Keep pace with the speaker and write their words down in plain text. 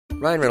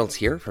Ryan Reynolds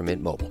here from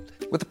Mint Mobile.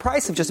 With the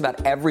price of just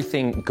about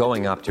everything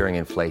going up during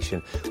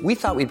inflation, we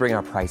thought we'd bring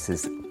our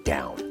prices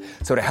down.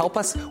 So to help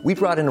us, we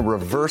brought in a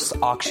reverse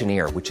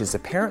auctioneer, which is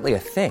apparently a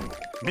thing.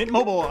 Mint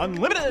Mobile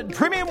Unlimited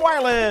Premium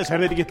Wireless. How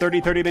to get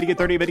 30, 30, bit to get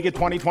 30, bit to get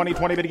 20, 20,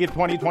 20, bit to get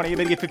 20, 20,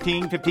 bit to get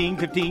 15, 15,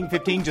 15,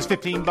 15, just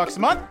 $15 a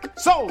month?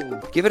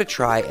 Sold! Give it a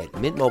try at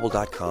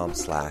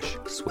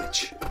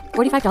mintmobile.com/switch.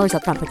 $45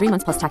 up front for 3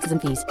 months plus taxes and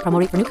fees. Promo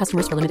rate for new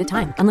customers for limited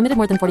time. Unlimited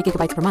more than 40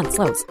 gigabytes per month.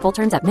 Slows full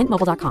terms at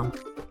mintmobile.com.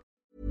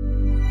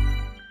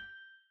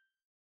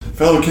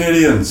 Fellow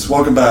Canadians,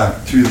 welcome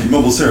back to the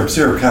Mobile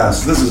Syrup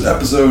Cast. This is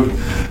episode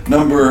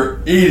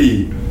number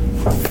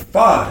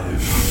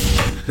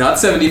 85. Not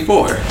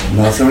 74.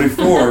 Not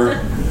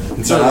 74.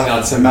 It's certainly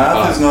not 75.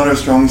 Math is not our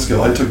strong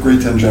skill. I took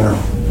grade 10 general.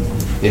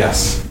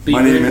 Yes.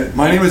 My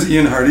name is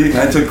Ian Hardy, and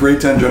I took grade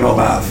 10 general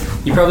math.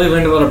 You probably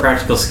learned a lot of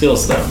practical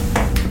skills, though.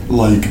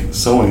 Like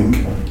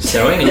sewing.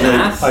 Sewing and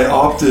math? I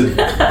opted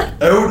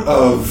out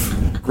of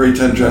grade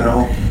 10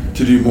 general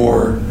to do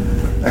more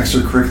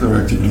extracurricular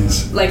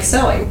activities. Like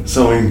sewing.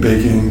 Sewing,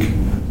 baking.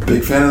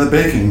 Big fan of the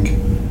baking.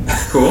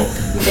 Cool.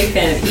 Big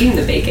fan of eating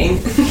the baking.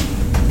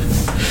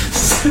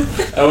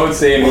 I won't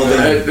say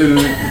anything.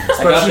 I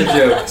got the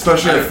joke.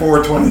 Especially at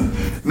 4:20.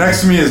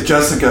 Next to me is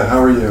Jessica.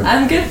 How are you?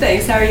 I'm good,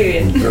 thanks. How are you,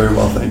 Ian? Very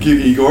well, thank you.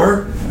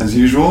 Igor, as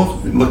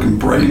usual, looking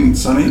bright and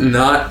sunny.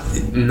 Not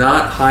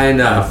high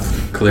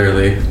enough,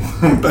 clearly.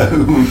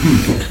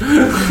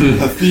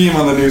 A theme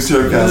on the new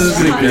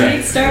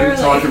Syrupcast. Start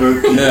Talk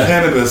about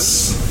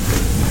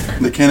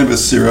the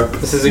cannabis syrup.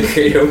 This is a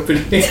great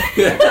opening. It's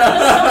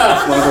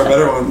one of our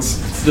better ones.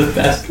 It's the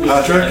best.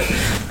 Patrick?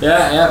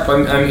 Yeah.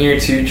 I'm here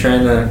too,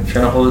 trying to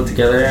hold it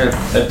together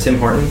at Tim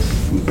Hortons.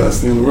 The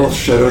best thing in the world.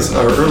 Shadows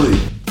are early.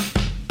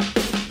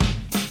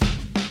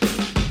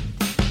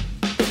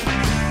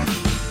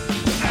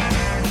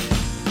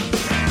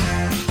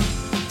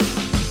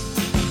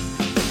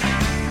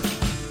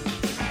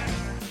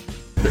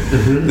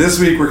 This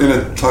week we're going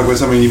to talk about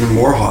something even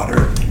more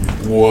hotter.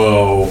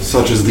 Whoa.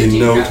 Such as the Did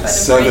you Note grab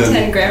 7. Grade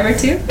 10 grammar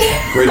too?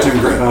 Grade 10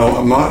 grammar. No,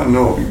 I'm not.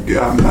 No,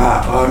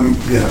 math.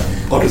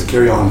 I'll just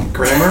carry on.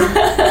 Grammar,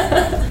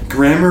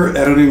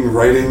 editing,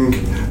 writing,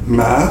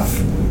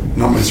 math.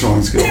 Not my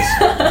strong skills.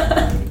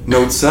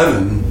 Note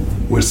 7,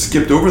 which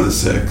skipped over the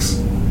 6,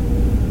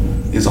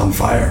 is on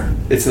fire.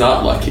 It's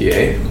not lucky,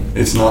 eh?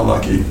 It's not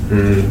lucky.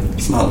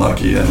 It's not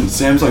lucky, and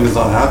Samsung is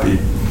not happy.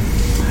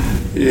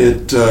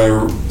 It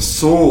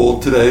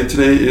sold today.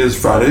 Today is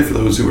Friday, for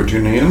those who are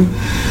tuning in.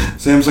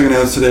 Samsung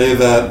announced today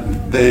that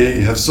they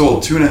have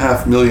sold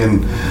 2.5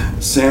 million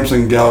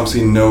Samsung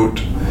Galaxy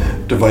Note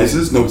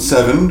devices, Note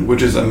 7,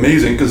 which is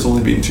amazing because it's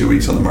only been 2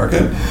 weeks on the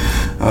market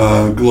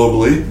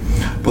globally.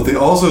 But they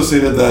also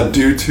stated that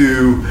due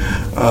to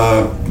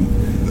a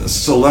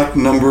select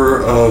number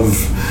of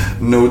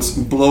notes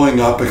blowing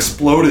up,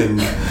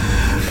 exploding,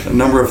 a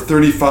number of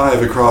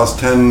 35 across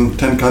 10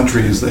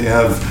 countries, they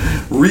have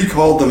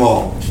recalled them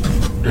all,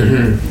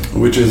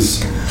 which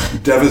is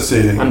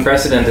devastating.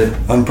 Unprecedented,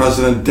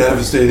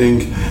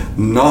 devastating,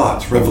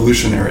 not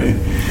revolutionary,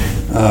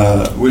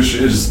 which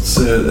is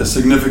a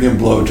significant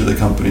blow to the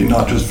company,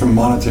 not just from a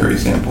monetary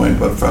standpoint,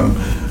 but from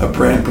a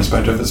brand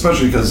perspective,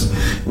 especially because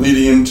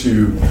leading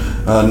into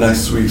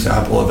next week's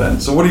Apple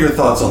event. So what are your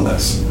thoughts on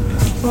this?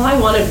 Well, I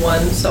wanted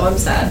one, so I'm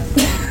sad.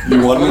 You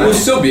want one? We'll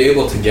still be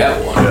able to get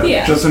one.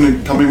 Yeah. Just in the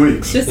coming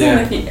weeks. Just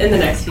in the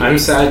next few I'm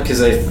weeks. sad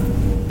because I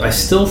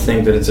still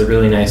think that it's a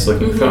really nice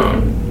looking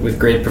phone with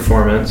great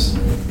performance.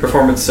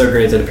 Performance so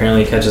great that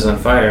apparently it catches on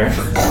fire.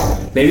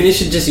 Maybe they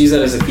should just use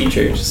that as a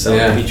feature, just sell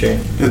a feature.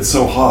 It's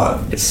so hot.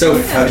 It's so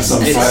It catches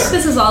on fire.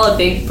 This is all a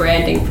big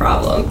branding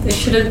problem. They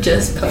should have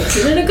just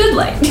posted in a good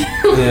light.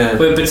 Yeah.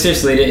 But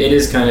seriously,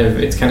 it's kind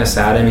of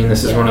sad. I mean,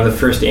 this is one of the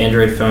first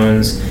Android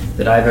phones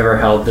that I've ever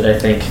held that I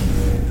think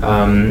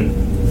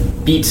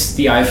beats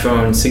the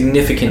iPhone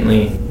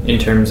significantly in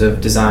terms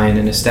of design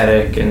and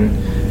aesthetic and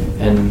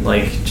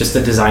like just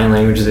the design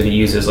language that it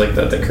uses, like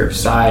the curved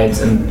sides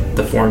and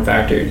the form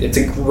factor. It's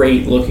a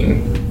great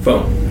looking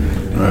phone.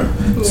 Right.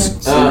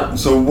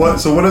 So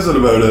what is it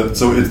about it?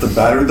 So it's the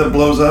battery that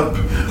blows up.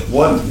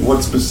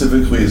 What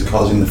specifically is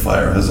causing the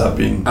fire? Has that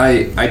been?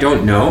 I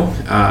don't know,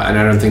 and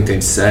I don't think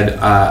they've said.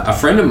 A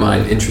friend of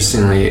mine,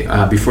 interestingly,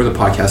 before the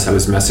podcast, I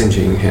was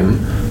messaging him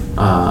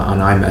on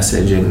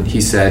iMessage, and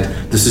he said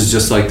this is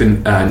just like the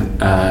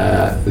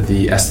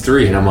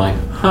S3, and I'm like,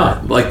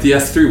 like the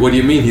S3? What do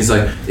you mean? He's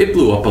like, it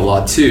blew up a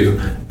lot too,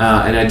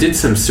 and I did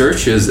some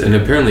searches, and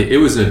apparently it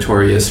was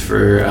notorious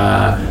for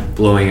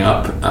blowing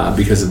up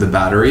because of the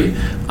battery.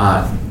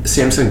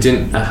 Samsung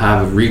didn't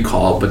have a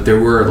recall, but there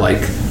were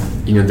like,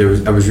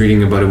 I was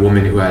reading about a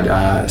woman who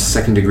had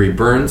second-degree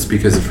burns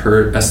because of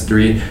her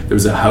S3. There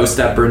was a house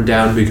that burned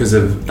down because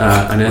of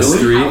an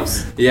S3.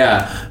 House?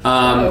 Yeah,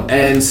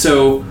 and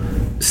so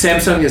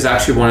Samsung is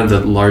actually one of the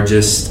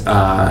largest,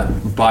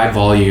 by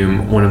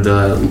volume, one of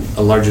the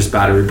largest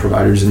battery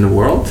providers in the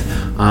world.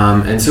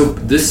 And so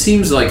this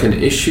seems like an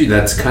issue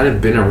that's kind of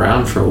been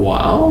around for a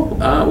while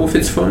with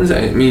its phones.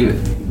 I mean,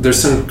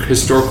 there's some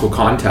historical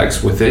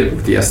context with it,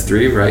 with the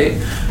S3, right?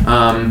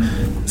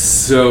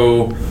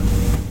 So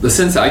the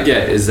sense I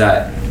get is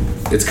that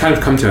it's kind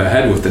of come to a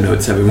head with the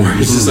Note 7, where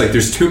it's just like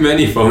there's too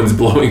many phones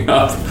blowing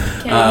up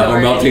or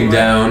melting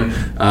down,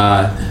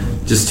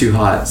 just too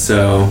hot.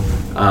 So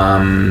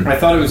I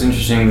thought it was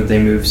interesting that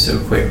they moved so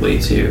quickly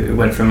too. It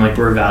went from like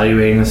we're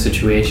evaluating the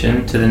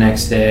situation to the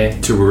next day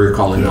to we're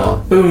recalling all.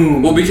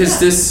 Boom. Well, because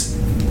this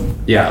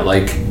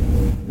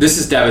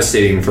is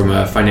devastating from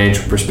a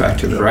financial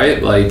perspective,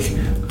 right? Like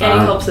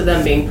Any hopes of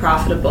them being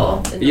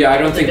profitable? I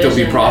don't think they'll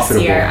be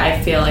profitable. This year, I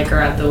feel like are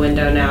out the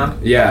window now.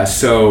 Yeah,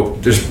 so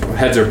there's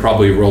heads are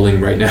probably rolling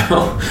right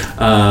now.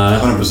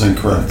 100%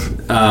 correct.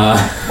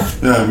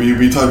 Yeah,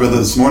 we talked about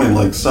this morning.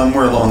 Like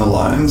somewhere along the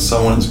line,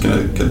 someone's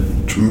gonna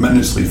get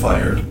tremendously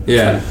fired.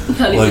 Yeah,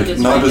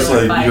 not just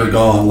like fired. you're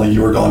gone, like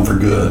you were gone for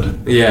good.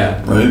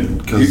 Yeah, right.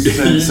 Because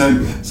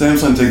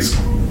Samsung takes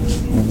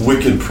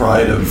wicked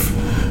pride of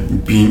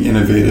being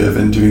innovative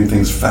and doing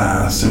things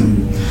fast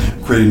and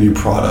creating new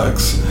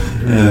products.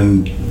 Mm-hmm.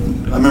 And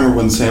I remember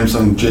when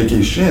Samsung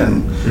J.K.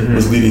 Shin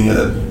was leading it,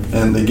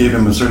 and they gave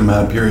him a certain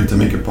amount of period to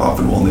make it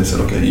profitable, and they said,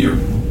 "Okay, you're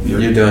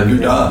done. You're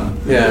done."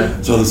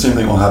 Yeah. So the same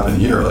thing will happen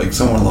here. Like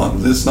someone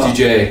along this not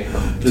DJ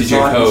it's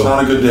Code.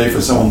 not a good day for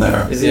someone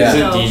there. Is it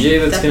DJ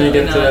that's going to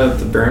get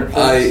the burn?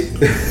 I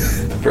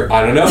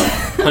don't know.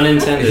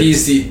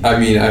 Unintended.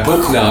 I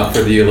hope not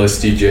for the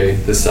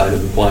LSDJ, this side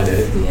of the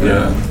planet.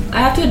 Yeah.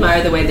 I have to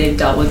admire the way they've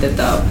dealt with it,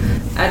 though.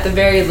 At the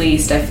very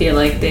least, I feel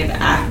like they've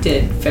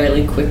acted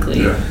fairly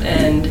quickly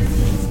and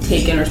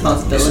taken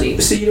responsibility.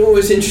 So what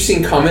was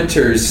interesting? Our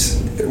commenters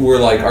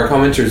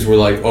were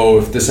like, oh,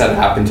 if this had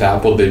happened to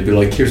Apple, they'd be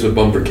like, here's a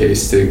bumper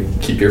case to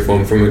keep your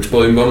phone from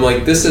exploding. But I'm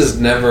like, this is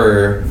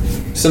never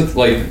something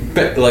like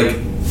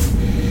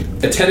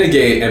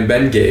Attenagate and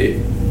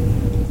Bendgate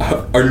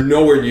are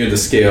nowhere near the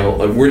scale.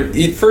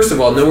 Like first of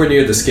all, nowhere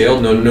near the scale,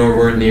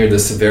 nowhere near the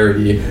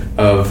severity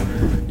of,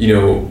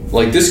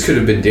 this could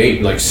have been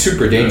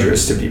super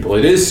dangerous to people.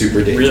 It is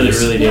super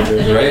dangerous. Really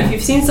dangerous, right? If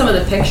you've seen some of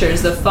the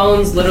pictures, the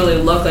phones literally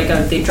look like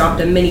they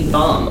dropped a mini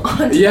bomb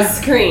onto the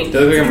screen. They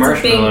look like a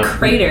marshmallow. Big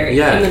crater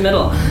in the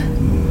middle.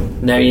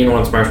 Now Ian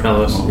wants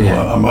marshmallows.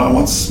 I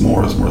want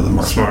s'mores more than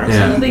marshmallows.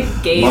 Yeah. They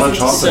gaze A lot of into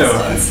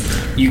chocolate.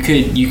 distance.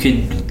 You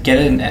could get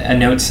a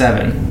Note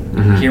 7.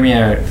 Mm-hmm. Hear me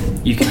out.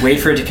 You could wait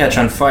for it to catch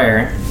on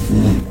fire,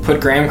 put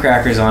graham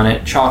crackers on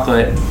it,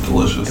 chocolate,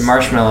 Delicious. and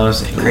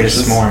marshmallows, and create a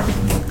s'more.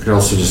 You could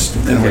also just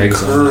And with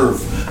eggs curve.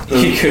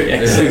 You could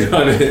eggs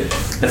on it.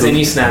 That's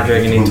any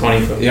Snapdragon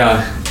 820.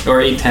 Yeah. Or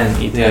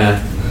 810.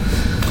 Yeah.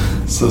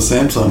 So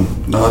Samsung,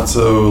 not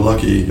so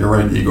lucky. You're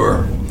right,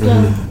 Igor.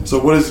 Mm-hmm. So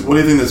what do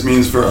you think this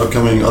means for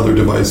upcoming other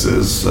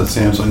devices that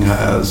Samsung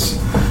has,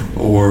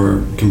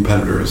 or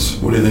competitors?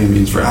 What do you think it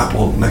means for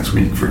Apple next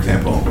week, for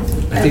example?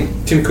 I think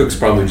Tim Cook's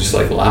probably just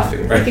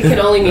laughing, right? I think it could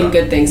only mean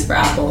good things for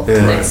Apple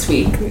next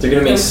week. They're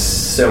gonna make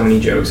so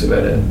many jokes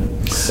about it.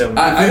 So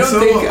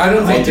many. I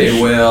don't think they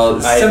will.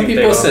 Some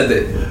people said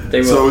that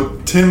they will. So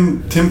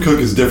Tim Cook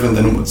is different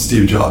than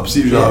Steve Jobs.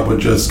 Steve Jobs would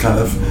just kind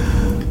of,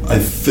 I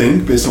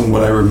think, based on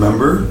what I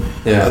remember,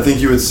 I think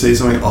he would say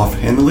something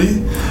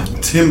offhandedly.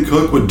 Tim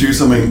Cook would do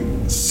something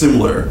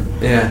similar.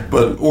 Yeah.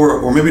 But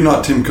or maybe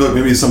not Tim Cook,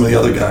 maybe some of the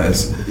other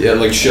guys. Yeah,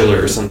 like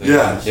Schiller or something.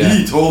 Yeah,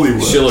 he totally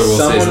would. Schiller will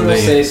Someone will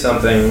say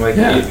something. Like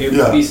it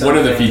would be something. One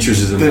of the features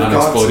is a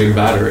non-exploding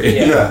battery.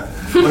 Yeah.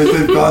 Like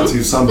they've got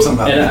to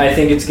somehow. And I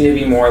think it's going to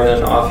be more than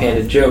an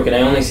offhanded joke. And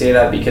I only say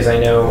that because I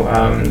know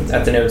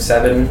at the Note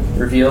 7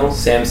 reveal,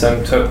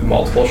 Samsung took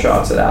multiple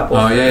shots at Apple.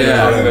 Oh,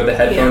 yeah. Talking about the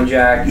headphone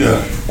jack.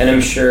 Yeah. And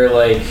I'm sure,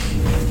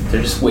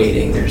 they're just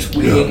waiting. They're just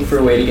waiting for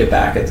a way to get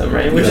back at them,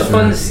 right? Which is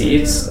fun to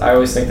see. I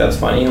always think that's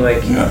funny.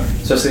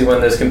 Especially when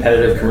those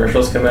competitive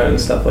commercials come out and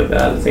stuff like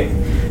that. I think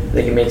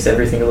it makes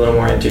everything a little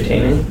more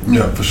entertaining.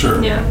 Yeah, for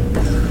sure. Yeah.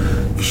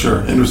 For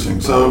sure. Interesting.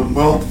 So,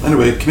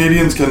 anyway,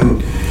 Canadians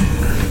can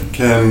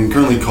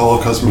currently call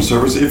customer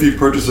service if you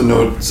purchase a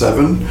Note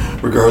 7,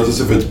 regardless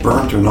if it's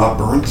burnt or not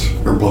burnt,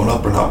 or blown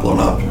up or not blown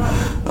up.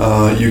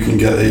 You can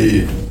get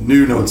a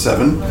new Note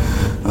 7.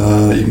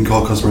 You can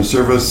call customer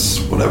service,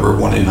 whatever,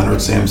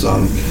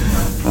 1-800-SAMSUNG.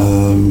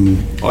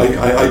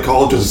 I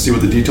called just to see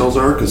what the details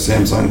are, because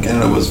Samsung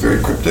Canada was very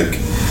cryptic.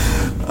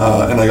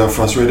 And I got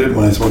frustrated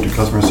when I spoke to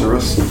customer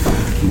service,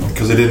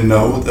 because they didn't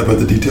know about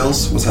the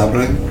details, what's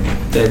happening.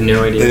 They had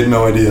no idea. They had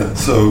no idea.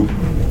 So,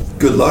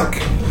 good luck.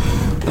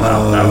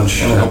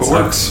 Ouch. And I hope it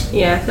works.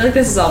 Yeah, I feel like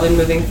this has all been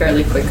moving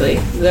fairly quickly.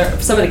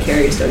 Some of the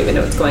carriers don't even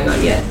know what's going on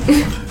yet.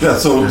 Yeah,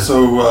 so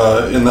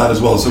in that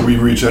as well, so we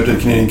reached out to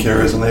Canadian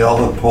carriers and they all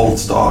have pulled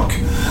stock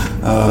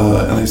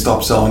and they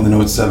stopped selling the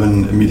Note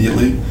 7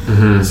 immediately.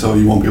 Mm-hmm. So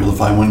you won't be able to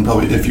find one.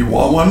 Probably if you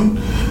want one,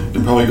 you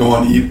can probably go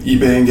on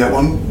eBay and get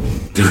one.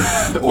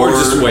 or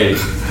just wait.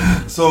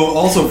 So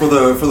also for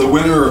the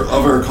winner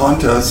of our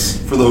contest,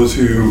 for those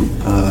who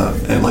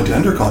like to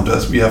enter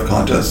contests, we have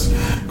contests.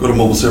 Go to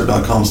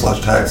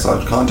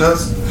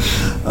mobilesyrup.com/tag/contest.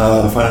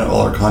 Find out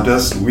all our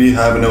contests. We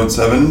have a Note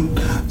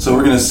 7, so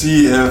we're going to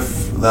see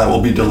if that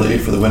will be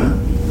delayed for the winner.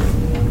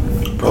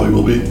 Probably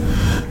will be,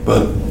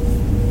 but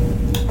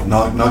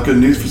not good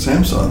news for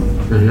Samsung.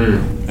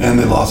 Mm-hmm. and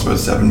they lost about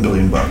 $7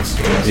 billion.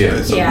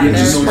 Yeah. So Yeah, we their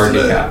just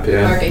market today. cap.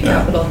 Yeah. Market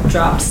capital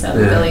dropped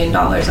 $7 billion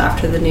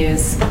after the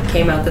news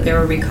came out that they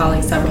were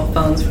recalling several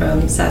phones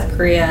from South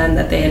Korea and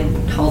that they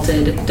had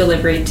halted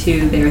delivery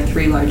to their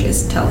 3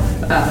 largest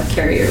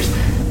carriers.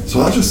 So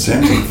that's just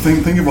Samsung.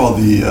 Think of all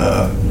the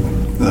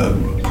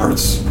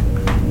parts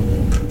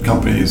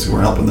companies who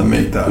are helping them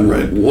make that,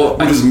 right? Well,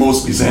 Which is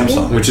mostly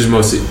Samsung. Which is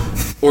mostly,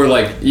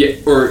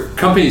 or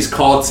companies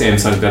called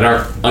Samsung that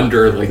aren't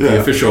under like the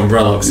official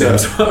umbrella of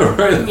Samsung,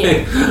 right?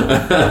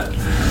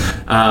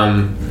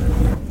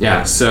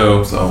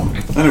 So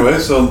anyway,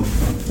 so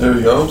there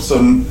you go. So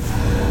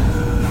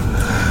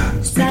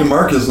speed to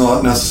market is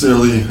not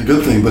necessarily a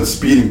good thing, but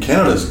speed in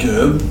Canada is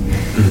good,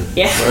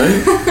 Yeah.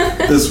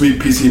 right? This week,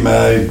 PC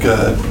Mag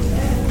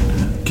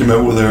came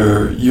out with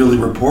their yearly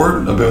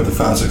report about the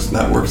fastest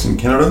networks in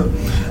Canada.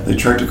 They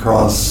checked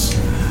across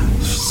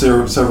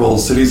several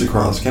cities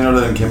across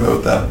Canada and came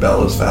out that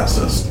Bell is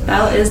fastest.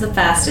 Bell is the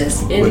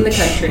fastest in the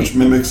country. Which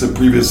mimics a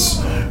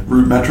previous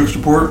Root Metrics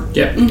report.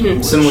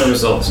 Yep. Similar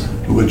results.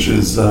 Which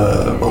is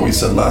what we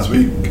said last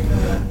week.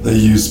 They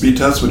use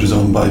Speedtest, which is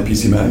owned by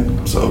PC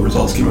Mag, so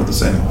results came out the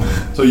same.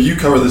 So you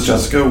cover this,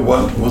 Jessica.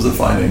 What was the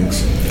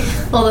findings?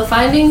 Well, the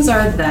findings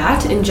are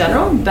that, in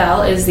general,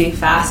 Bell is the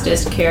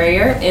fastest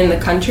carrier in the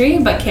country,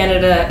 but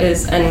Canada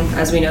is, and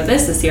as we know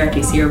this, the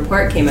CRTC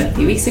report came out a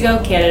few weeks ago,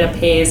 Canada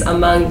pays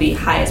among the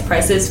highest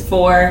prices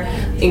for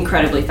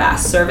incredibly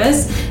fast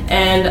service.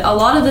 And a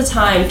lot of the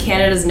time,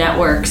 Canada's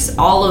networks,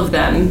 all of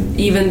them,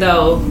 even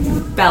though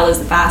Bell is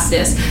the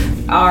fastest,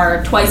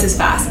 are twice as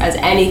fast as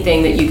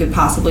anything that you could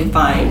possibly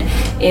find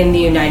in the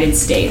United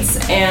States.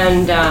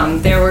 And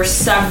there were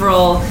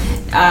several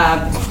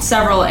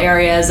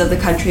areas of the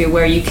country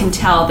where you can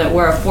tell that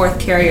where a 4th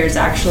carrier is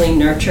actually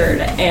nurtured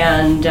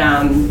and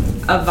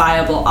a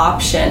viable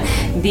option,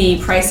 the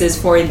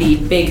prices for the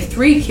big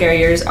 3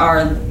 carriers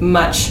are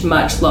much,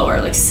 much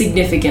lower, like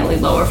significantly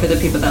lower for the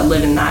people that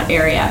live in that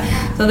area.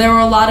 So there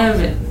were a lot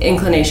of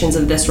inclinations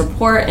of this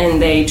report,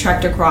 and they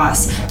trekked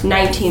across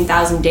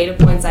 19,000 data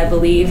points, I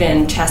believe,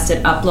 and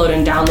tested upload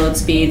and download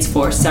speeds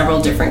for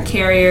several different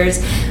carriers.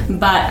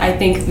 But I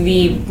think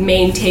the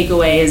main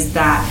takeaway is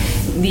that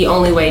the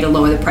only way to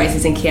lower the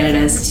prices in Canada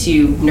is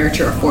to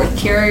nurture a 4th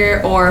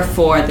carrier, or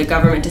for the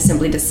government to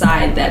simply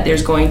decide that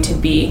there's going to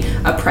be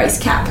a price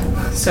cap.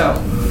 So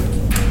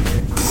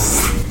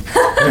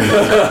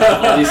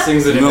All these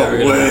things that are never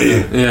No gonna way.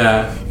 happen.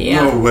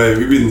 yeah. No way.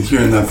 We've been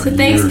hearing that for So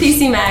thanks, years.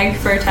 PC Mag,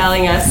 for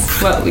telling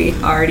us what we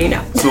already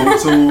know.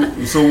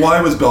 So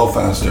why was Bell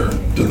faster?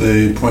 Did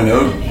they point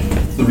out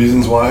the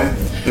reasons why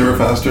they were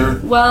faster?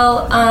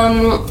 Well,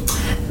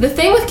 the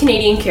thing with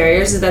Canadian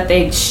carriers is that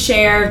they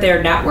share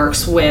their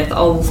networks with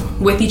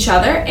each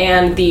other,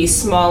 and the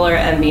smaller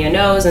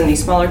MVNOs and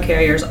these smaller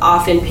carriers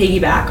often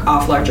piggyback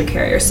off larger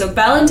carriers. So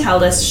Bell and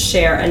Telus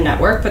share a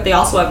network, but they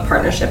also have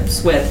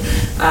partnerships with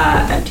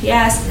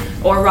MTS,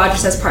 or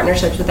Rogers has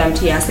partnerships with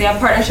MTS. They have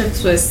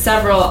partnerships with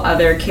several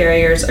other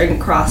carriers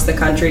across the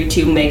country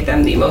to make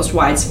them the most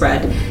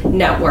widespread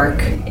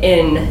network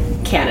in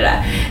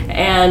Canada.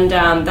 And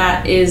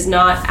that is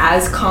not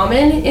as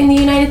common in the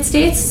United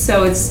States,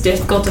 so it's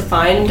difficult to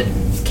find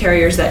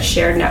carriers that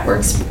share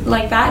networks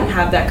like that and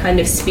have that kind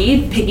of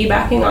speed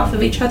piggybacking off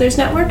of each other's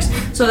networks.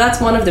 So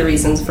that's one of the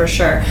reasons for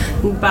sure.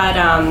 But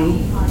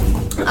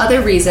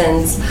other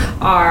reasons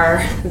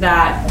are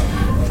that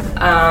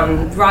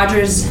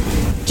Rogers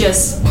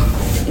just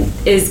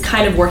is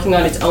kind of working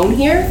on its own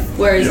here,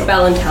 whereas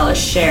Bell and Telus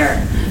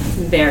share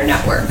their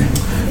network.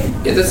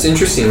 Yeah, that's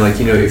interesting. Like,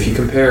 if you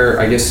compare,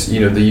 I guess, the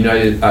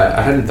United,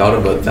 I hadn't thought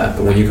about that,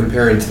 but when you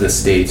compare it to the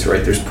States,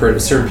 right, there's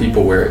certain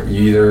people where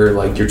you either,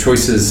 like, your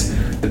choices,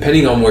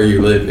 depending on where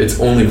you live, it's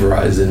only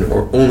Verizon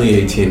or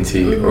only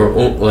AT&T or,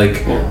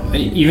 like...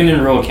 Even in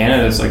rural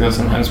Canada, it's like that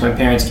sometimes. My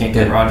parents can't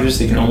get Rogers,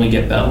 they can only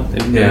get Bell.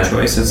 They have no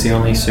choice. It's the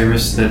only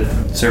service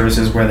that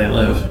services where they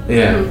live.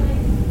 Yeah.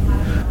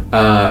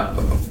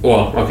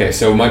 Well, okay,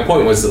 so my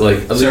point was that,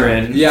 like...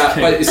 Sorry. Yeah,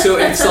 but so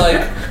it's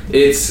like,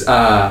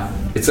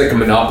 it's like a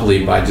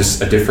monopoly by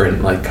just a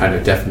different, like, kind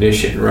of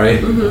definition, right?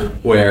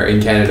 Mm-hmm. Where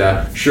in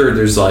Canada, sure,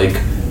 there's like,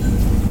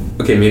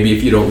 okay, maybe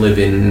if you don't live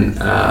in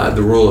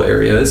the rural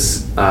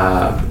areas,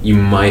 you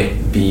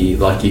might be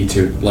lucky,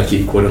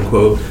 quote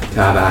unquote, to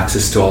have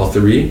access to all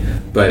 3.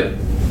 But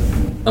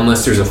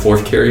unless there's a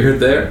 4th carrier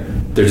there,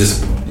 they're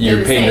just,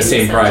 you're paying the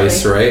same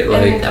price, right?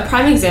 And a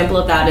prime example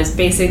of that is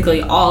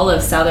basically all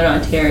of Southern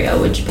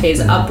Ontario, which pays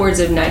upwards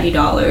of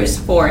 $90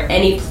 for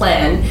any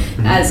plan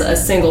as a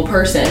single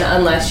person,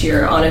 unless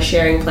you're on a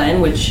sharing plan,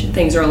 which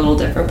things are a little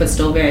different but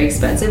still very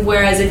expensive.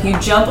 Whereas if you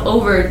jump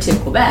over to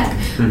Quebec,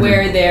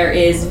 where there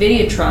is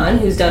Videotron,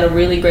 who's done a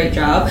really great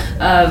job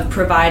of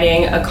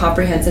providing a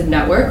comprehensive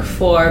network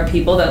for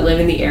people that live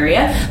in the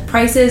area,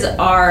 prices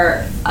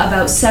are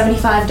about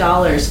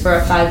 $75 for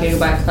a 5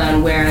 gigabyte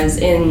plan, whereas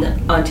in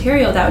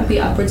Ontario that would be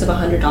upwards of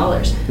 $100.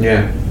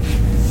 Yeah.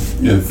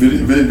 Yeah,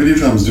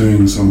 Videotron's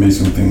doing some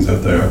amazing things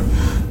out there,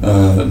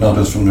 not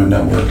just from their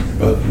network,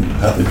 but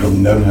how they build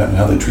them and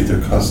how they treat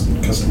their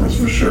customers,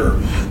 for sure.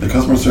 The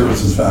customer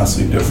service is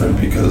vastly different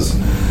because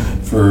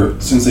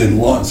since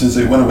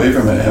they went away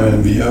from an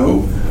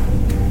MVO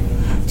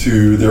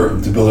to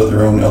build out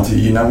their own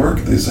LTE network.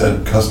 They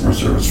said customer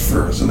service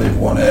first, and they've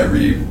won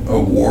every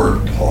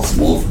award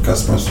possible for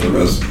customer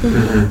service,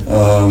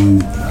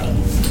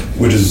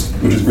 which is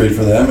great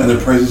for them. And their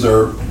prices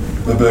are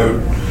about,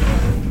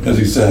 as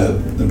you said,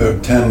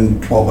 about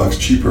 $10-12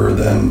 cheaper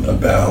than a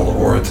Bell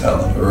or a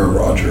Tele or a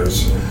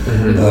Rogers,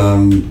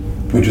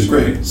 which is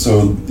great.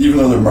 So even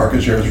though their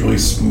market share is really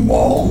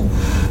small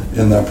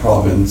in that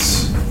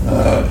province,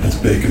 it's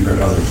big compared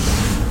to other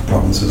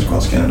provinces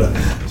across Canada.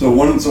 So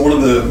one of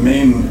the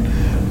main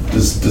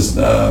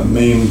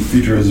main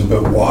features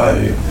about why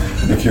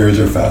the carriers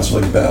are faster,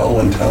 like Bell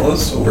and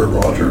Telus over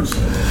Rogers,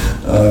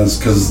 is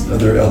because of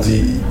their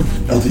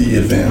LTE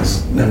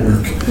advanced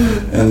network,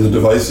 and the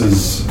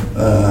devices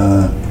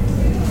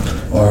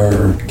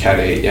are Cat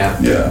 8,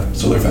 yeah,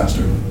 so they're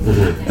faster,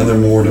 and there are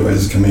more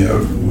devices coming out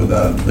with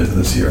that later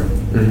this year.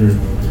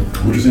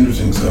 Which is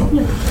interesting. So,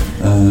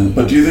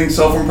 but do you think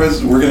cell phone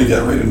prices? We're going to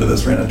get right into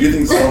this right now. Do you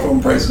think cell phone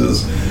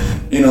prices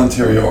in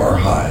Ontario are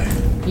high?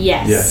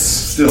 Yes.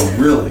 Still,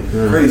 really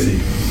crazy.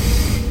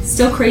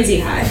 Still crazy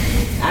high.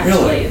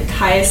 Actually, Really?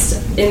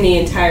 highest in the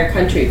entire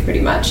country,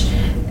 pretty much.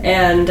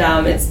 And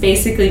it's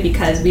basically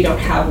because we don't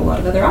have a lot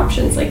of other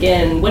options. Like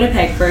in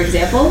Winnipeg, for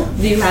example,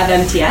 you have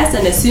MTS,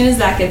 and as soon as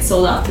that gets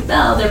sold out to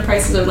Bell, their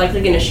prices are likely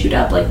going to shoot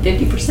up like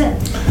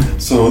 50%.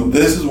 So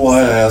this is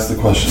why I asked the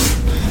question,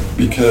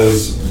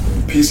 because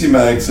PC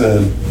Mag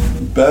said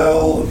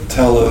Bell,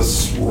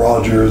 Telus,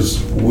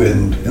 Rogers,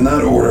 Wind, in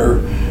that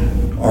order,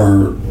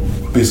 are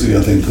basically,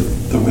 I think,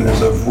 the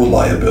winners of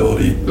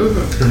reliability.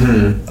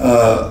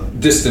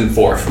 Distant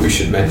fourth, we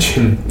should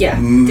mention. Yeah.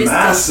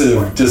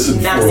 Massive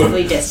distant.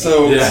 Massively distant.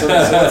 So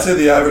let's say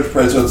the average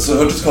price, so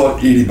I'll just call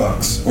it $80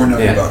 or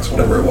 $90,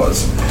 whatever it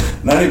was.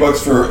 $90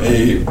 for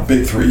a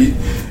big three,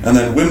 and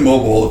then Wind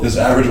Mobile is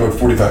average about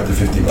 $45 to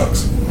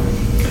 $50.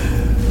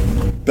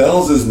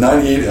 Bell's is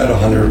 98 out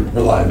of 100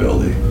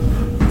 reliability.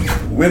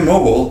 Wind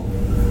Mobile,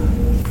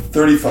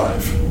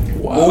 35.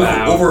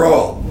 Wow.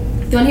 Overall.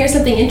 You want to hear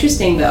something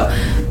interesting, though?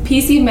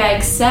 PC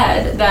Mag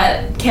said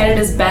that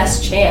Canada's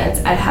best chance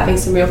at having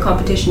some real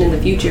competition in the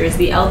future is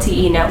the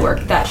LTE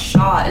network that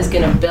Shaw is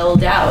going to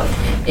build out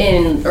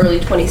in early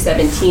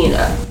 2017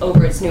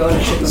 over its new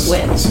ownership of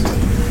Wind.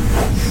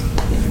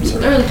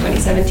 Early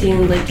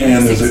 2017, late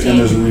 2016. And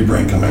there's a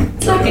rebrand coming.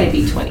 It's not going to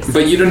be 2016.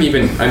 But you don't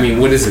even, I mean,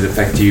 what does it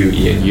affect you,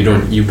 Ian?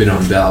 You've been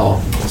on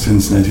Bell.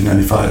 Since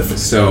 1995.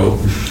 So.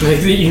 Like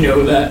that, you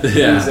know that.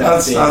 Yeah.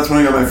 That's when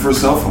I got my first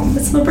cell phone.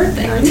 That's my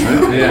birthday.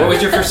 Yeah. What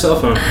was your first cell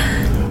phone?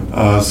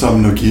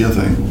 Some Nokia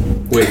thing.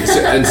 Wait,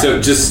 so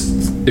just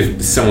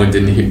if someone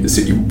didn't hear,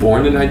 so you were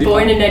born in 95?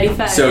 Born in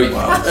 95. So you've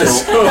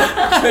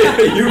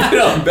been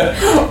on Bell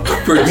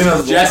for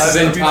Jess's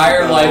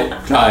entire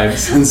lifetime.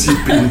 Since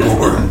you've been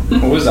born.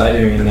 What was I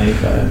doing in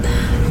 95?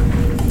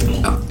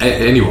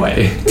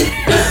 Anyway.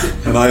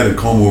 And I had a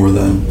comb over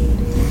then.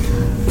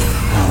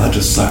 Oh, that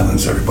just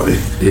silenced everybody.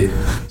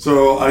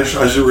 So I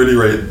should really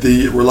rate.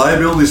 The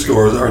reliability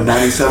scores are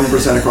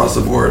 97% across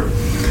the board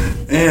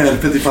and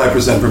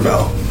 55% for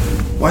Bell.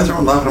 Why is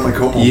everyone laughing at my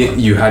comb over?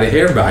 You had a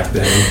hair back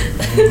then.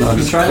 No, I'm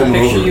just trying to comb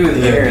picture over. you with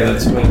hair.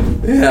 That's what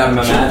I'm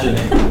imagining.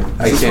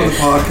 I This is where the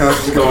can't.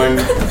 podcast is going.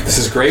 This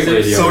is great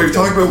radio. So we've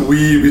talked about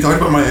weed, we talked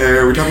about my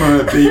hair, we talked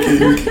about my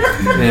baking.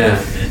 Yeah.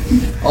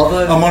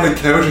 I'm on a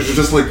couch, I should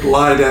just like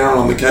lie down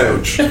on the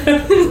couch.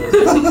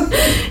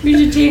 We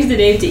should change the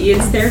name to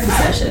Ian's therapy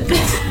session.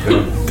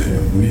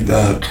 Damn, we need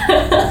that.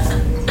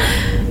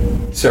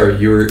 Sorry,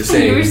 you were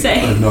saying. You were I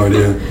saying. have no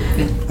idea.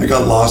 I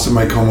got lost in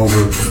my comb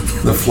over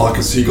the flock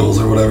of seagulls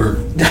or whatever.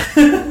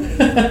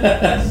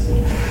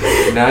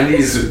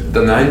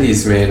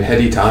 90s, man,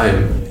 heady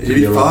time.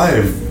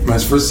 85, my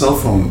first cell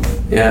phone.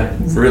 Yeah,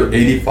 real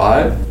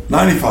 85?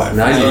 95.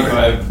 95.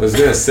 I was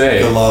gonna Got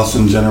say. lost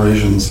in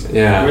generations. Were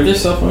Yeah. there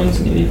cell phones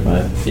in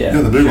 85? Yeah,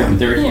 the big one.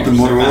 They were Yeah. The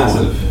Motorola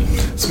massive. one.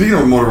 Speaking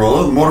of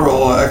Motorola, the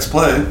Motorola X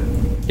Play.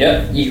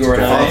 Yep, Igor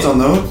and Thoughts on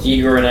those?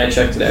 Igor and I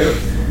checked it out.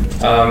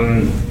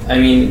 I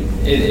mean,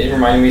 it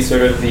reminded me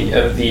sort of the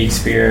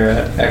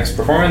Xperia X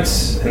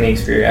Performance and the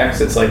Xperia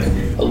X. It's like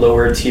a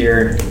lower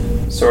tier,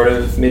 sort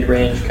of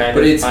mid-range kind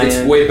But of. it's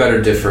high-end. way better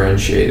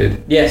differentiated.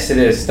 Yes, it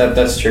is.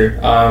 That's true.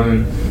 I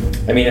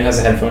mean, it has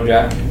a headphone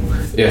jack.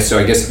 Yeah, so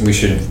I guess we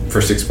should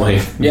first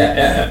explain.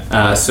 Yeah.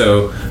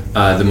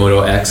 The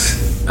Moto X,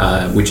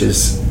 which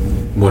is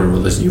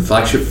Motorola's new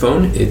flagship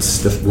phone. It's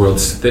the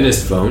world's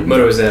thinnest phone.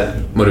 Moto Z.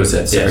 Moto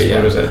Z, sorry,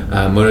 Yes, yeah.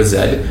 Moto Z.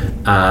 Moto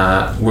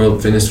Z, world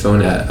thinnest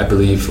phone at, I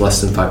believe, less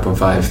than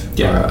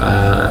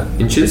 5.5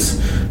 inches,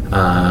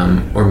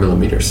 or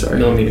millimeters, sorry.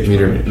 Millimeters.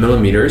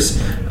 Millimeters.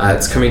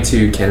 It's coming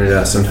to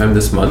Canada sometime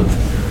this month.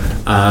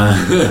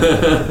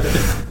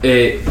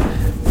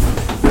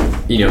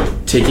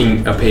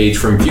 Taking a page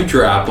from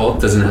future Apple,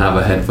 doesn't have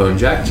a headphone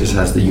jack, just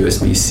has the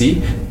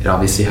USB-C. It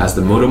obviously has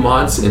the Moto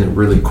mods in a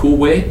really cool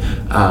way,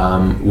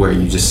 where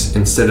you just,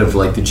 instead of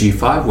like the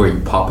G5 where you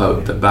pop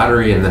out the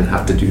battery and then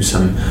have to do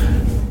some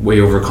way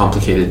over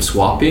complicated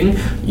swapping,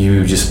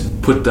 you just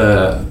put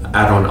the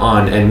add-on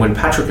on. And when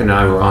Patrick and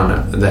I were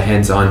on the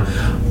hands-on,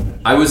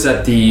 I was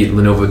at the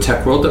Lenovo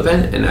Tech World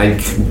event, and I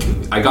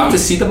got to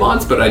see the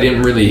mods, but I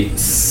didn't really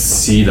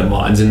see the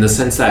mods in the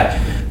sense that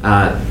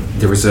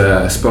there was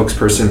a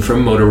spokesperson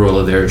from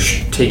Motorola there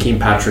taking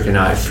Patrick and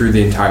I through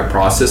the entire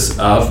process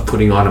of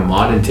putting on a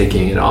mod and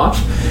taking it off.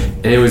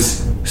 And it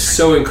was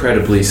so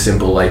incredibly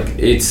simple. Like,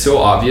 it's so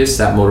obvious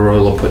that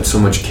Motorola put so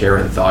much care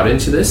and thought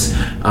into this.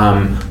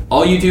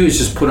 All you do is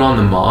just put on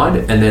the mod,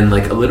 and then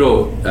like a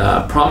little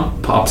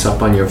prompt pops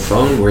up on your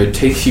phone where it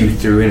takes you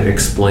through and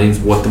explains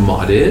what the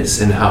mod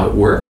is and how it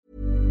works.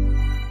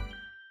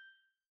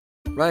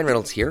 Ryan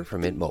Reynolds here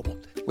from Mint Mobile.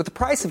 With the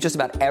price of just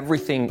about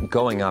everything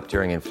going up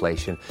during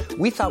inflation,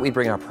 we thought we'd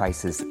bring our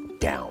prices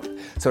down.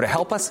 So to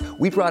help us,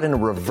 we brought in a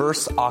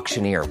reverse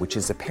auctioneer, which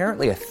is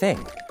apparently a thing.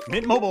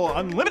 Mint Mobile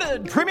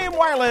Unlimited Premium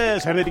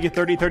Wireless. How to get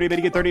 30, 30, how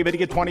to get 30, how to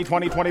get 20,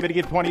 20, 20, how to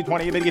get 20,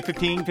 20, how to get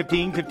 15,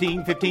 15,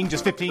 15, 15,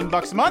 just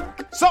 $15 a month?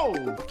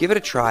 Sold! Give it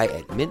a try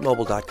at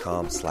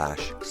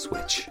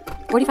mintmobile.com/switch.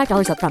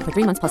 $45 up front for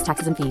 3 months plus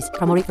taxes and fees.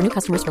 Promo rate for new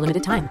customers for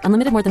limited time.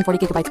 Unlimited more than 40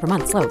 gigabytes per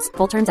month. Slows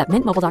full terms at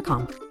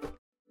mintmobile.com.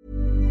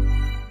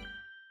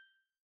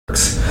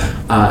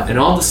 And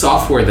all the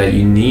software that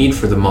you need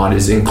for the mod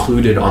is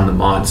included on the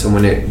mod. So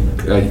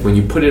when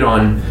you put it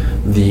on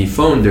the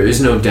phone, there is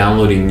no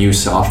downloading new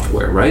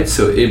software, right?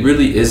 So it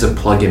really is a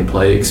plug and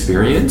play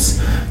experience.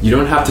 You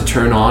don't have to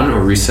turn on or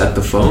reset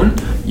the phone.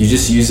 You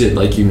just use it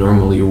like you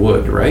normally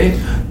would, right?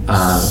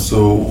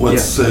 So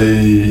let's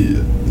say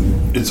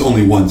it's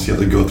only once you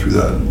have to go through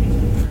that.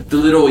 The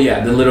little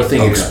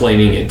thing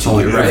explaining it to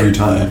you, right? Every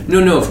time.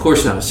 No, of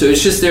course not. So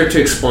it's just there to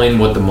explain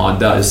what the mod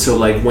does. So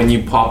like when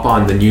you pop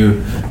on the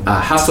new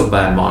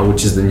Hasselblad mod,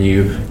 which is the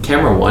new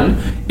camera one,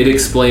 it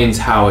explains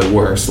how it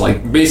works.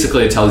 Like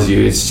basically it tells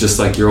you it's just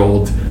like your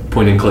old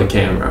point and click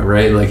camera,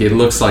 right? Like it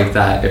looks like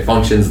that, it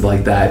functions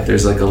like that.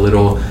 There's like a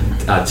little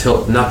not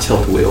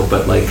tilt wheel,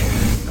 but like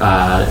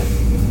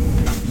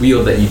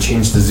wheel that you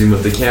change the zoom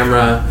of the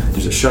camera.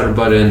 There's a shutter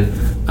button.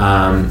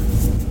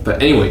 But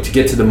anyway, to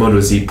get to the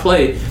Moto Z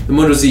Play, the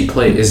Moto Z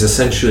Play is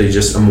essentially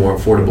just a more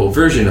affordable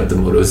version of the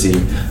Moto Z.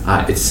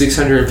 It's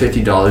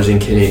 $650 in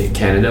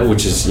Canada,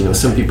 which is,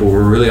 some people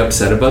were really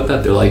upset about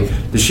that. They're like,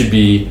 this should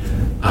be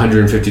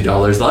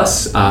 $150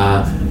 less.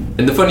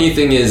 And the funny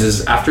thing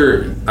is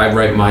after I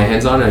write my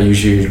hands-on, I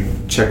usually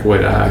check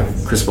what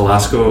Chris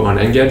Velasco on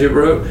Engadget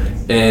wrote,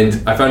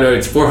 and I found out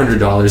it's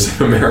 $400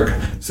 in America.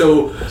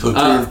 So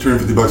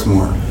 $250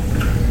 more.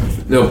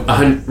 No,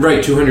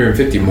 right,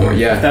 250 more.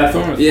 Yeah, if that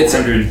phone was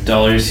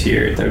 $400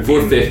 here, that would be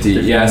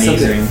 $450. Yeah,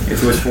 amazing.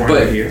 If it was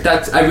 $400 here,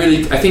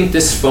 I think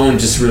this phone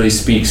just really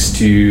speaks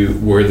to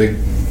where the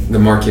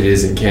market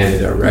is in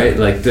Canada, right?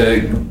 Like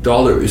the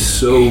dollar is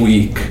so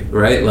weak,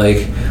 right?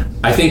 Like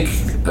I think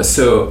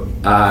so.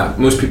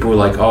 Most people were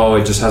like, "Oh,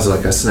 it just has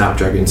like a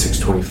Snapdragon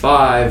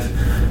 625."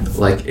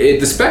 Like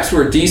the specs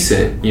were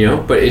decent,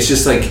 but it's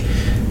just like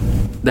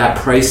that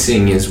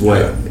pricing is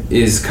what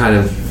is kind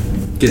of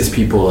gets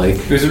people like.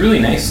 It was a really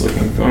nice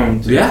looking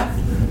phone too. Yeah.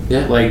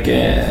 Like,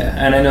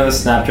 and I know the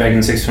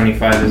Snapdragon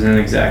 625 isn't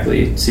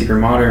exactly super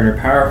modern or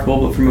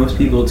powerful, but for most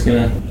people, it's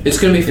gonna be fine. It's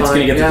gonna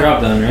get the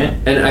job done, right?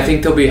 And I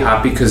think they'll be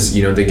happy because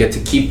they get to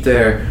keep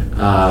their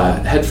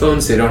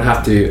headphones. They don't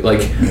have to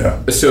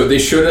So they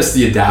showed us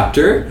the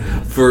adapter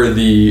so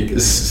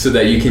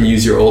that you can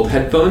use your old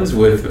headphones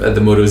with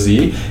the Moto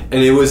Z,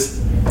 and it was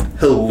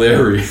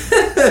hilarious,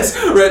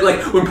 right?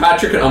 Like when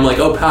Patrick and I'm like,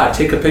 "Oh, Pat,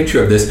 take a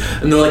picture of this,"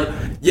 and they're like,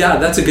 "Yeah,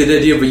 that's a good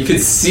idea," but you could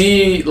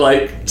see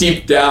like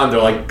deep down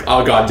they're like,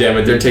 "Oh god damn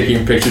it, they're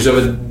taking pictures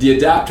of the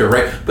adapter,"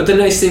 right? But the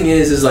nice thing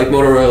is like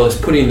Motorola is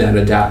putting that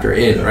adapter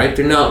in, right?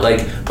 They're not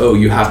like, "Oh,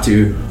 you have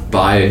to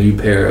buy a new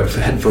pair of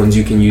headphones,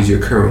 you can use your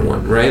current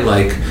one," right?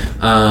 Like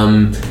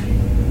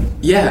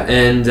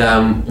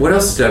what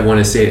else did I want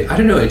to say? I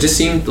don't know, it just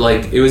seemed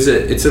like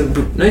it's a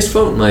nice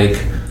phone, like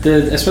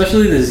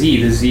especially the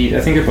Z.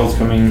 I think they're both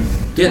coming.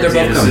 Yeah, they're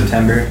both coming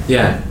September.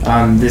 Yeah.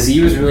 The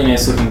Z was really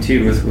nice looking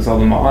too, with all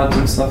the mods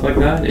and stuff like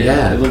that.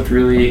 It looked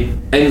really.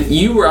 And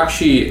you were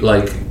actually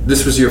like,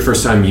 this was your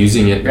first time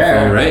using it,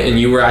 before, right? And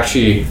you were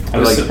actually. I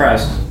was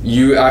surprised.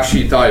 You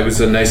actually thought it was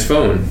a nice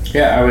phone.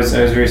 Yeah, I was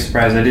very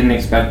surprised. I didn't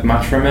expect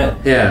much from it.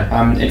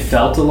 Yeah. It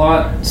felt a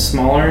lot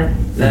smaller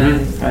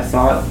than I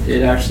thought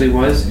it actually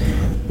was,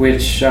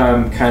 which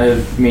kind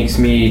of makes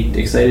me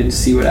excited to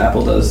see what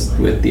Apple does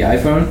with the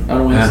iPhone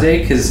on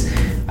Wednesday, because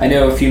I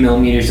know a few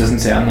millimeters doesn't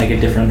sound like a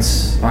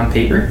difference on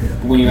paper.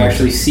 When you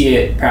actually see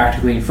it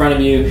practically in front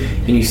of you,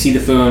 and you see the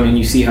phone and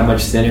you see how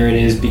much thinner it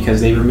is because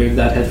they removed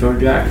that headphone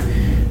jack,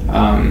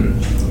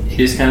 it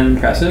is kind of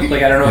impressive.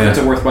 Like, I don't know if it's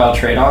a worthwhile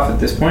trade-off at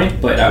this point,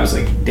 but I was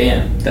like,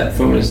 damn, that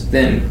phone is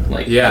thin.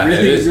 Like,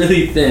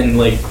 really thin,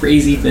 like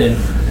crazy thin.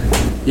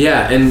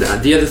 Yeah, and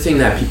the other thing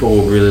that people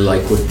will really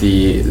like with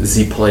the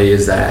Z Play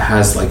is that it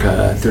has like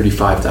a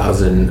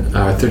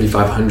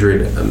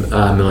 3500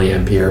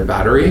 milliampere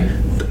battery,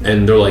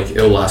 and they're like,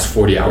 it'll last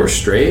 40 hours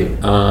straight.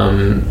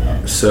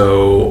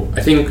 So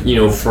I think,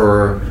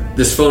 for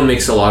this phone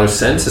makes a lot of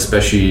sense,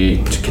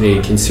 especially to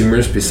Canadian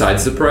consumers,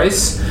 besides the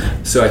price.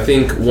 So I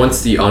think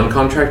once the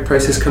on-contract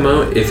prices come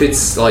out, if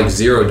it's like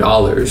 $0,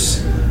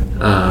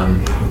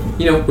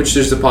 which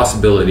there's a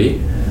possibility,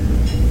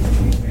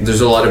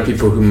 there's a lot of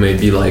people who may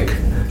be like,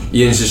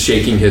 Ian's just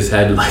shaking his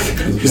head like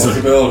he's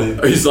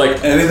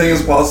like anything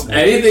is possible.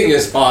 Anything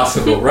is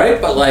possible,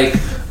 right? But like,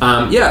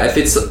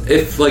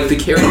 if like the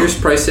carriers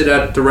price it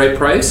at the right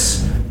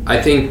price, I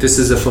think this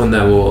is a phone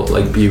that will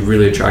like be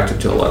really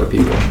attractive to a lot of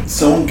people.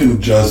 Someone can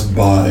just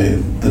buy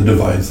the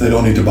device. They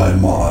don't need to buy a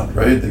mod,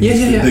 right? They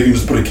can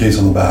just put a case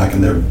on the back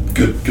and they're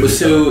good. Well,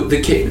 so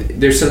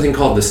there's something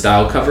called the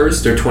style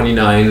covers. They're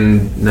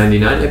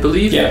 $29.99, I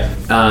believe. Yeah.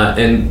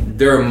 And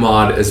they're a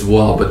mod as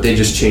well, but they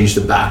just change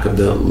the back of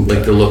the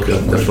look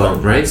of the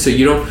phone, right? So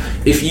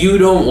if you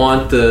don't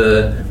want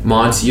the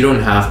mods, you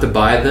don't have to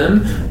buy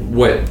them.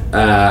 What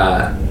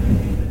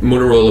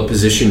Motorola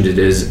positioned it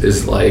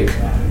is like,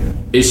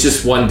 it's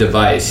just one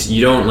device.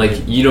 Before,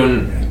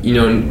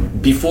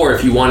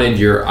 if you wanted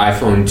your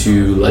iPhone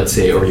to, let's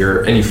say, or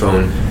your any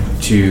phone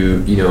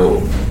to,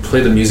 play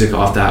the music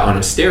off that on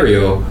a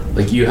stereo,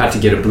 like you had to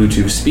get a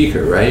Bluetooth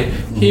speaker, right?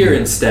 Mm-hmm. Here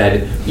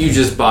instead, you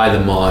just buy the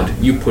mod,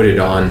 you put it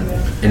on,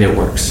 and it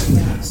works.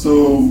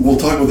 So we'll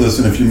talk about this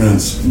in a few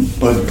minutes,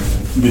 but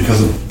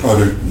because of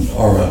Project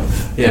Aura,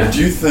 do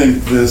you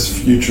think this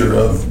future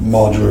of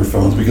modular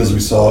phones, because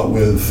we saw it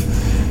with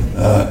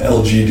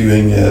LG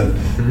doing it,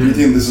 do you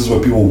think this is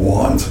what people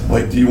want?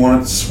 Like, do you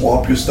want to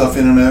swap your stuff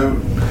in and out?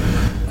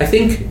 I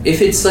think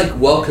if it's like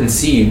well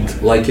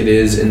conceived, like it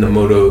is in the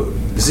Moto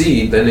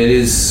Z, then it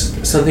is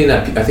something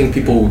that I think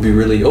people will be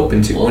really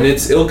open to. When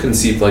it's ill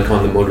conceived, like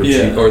on the Moto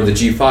G or the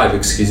G5,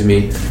 excuse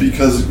me,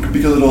 because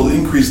it'll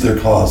increase their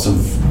cost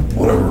of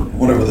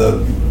whatever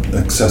the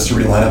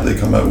accessory lineup they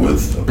come out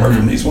with, apart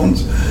from these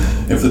ones.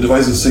 If the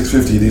device is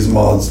 $650, these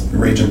mods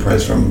range in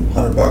price from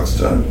 $100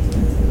 to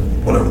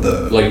whatever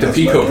the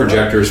Pico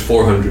projector is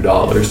 $400.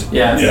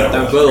 Yeah.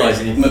 That was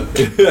crazy.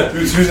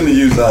 Who's going to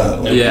use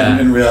that?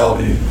 In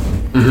reality.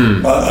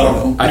 Mm-hmm. I don't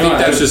know. I think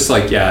that's just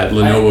like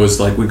Lenovo's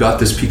like, we got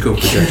this Pico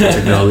projector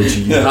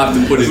technology. You have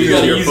to put it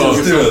in your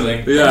phone.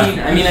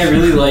 Yeah. I mean, I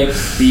really like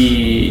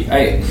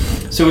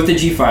so with the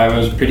G5, I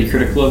was pretty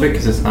critical of it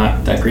because it's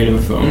not that great of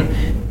a phone.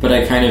 But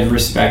I kind of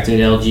respected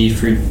LG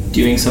for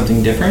doing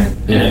something different.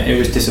 Yeah. And it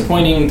was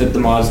disappointing that the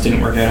mods didn't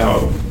work out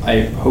how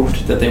I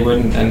hoped that they would,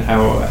 and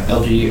how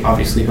LG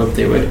obviously hoped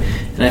they would.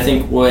 And I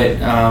think what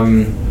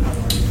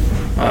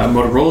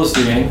Motorola's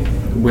doing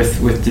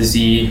with the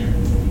Z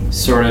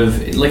sort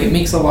of, like, it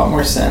makes a lot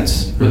more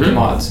sense with the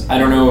mods. I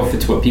don't know if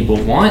it's what people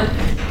want,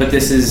 but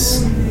this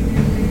is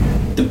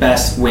the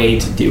best way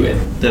to do it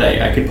that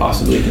I could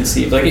possibly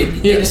conceive. Like,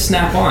 it just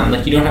snap on.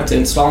 Like, you don't have to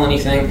install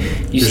anything.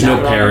 There's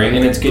no pairing,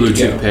 and it's good Bluetooth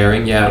to go.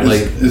 pairing. Yeah,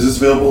 is this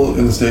available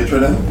in the States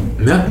right now?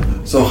 Yeah.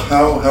 So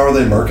how are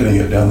they marketing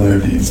it down there?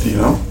 Do you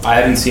know? I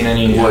haven't seen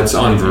any. Well, it's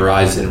on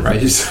Verizon,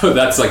 right? So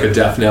that's like a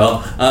death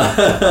knell.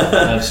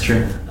 That's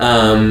true.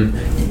 I'm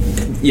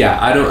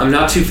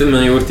not too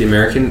familiar with the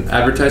American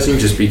advertising,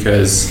 just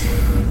because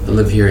I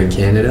live here in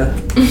Canada.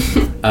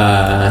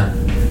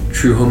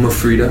 True home of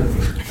freedom.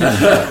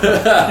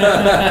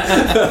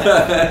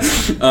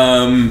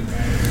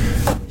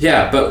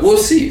 But we'll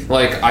see.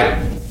 Like,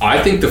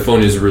 I think the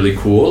phone is really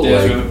cool.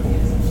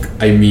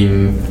 I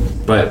mean,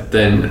 but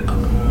then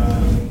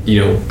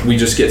we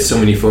just get so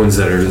many phones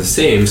that are the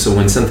same. So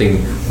when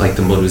something like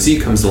the Moto Z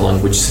comes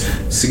along, which is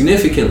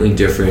significantly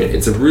different,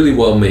 it's a really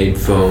well-made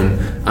phone.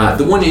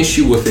 The one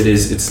issue with it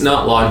is it's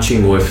not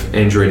launching with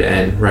Android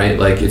N, right?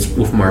 Like, it's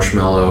with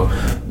Marshmallow.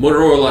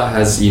 Motorola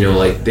has,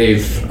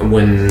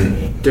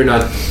 when they're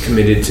not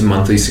committed to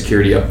monthly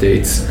security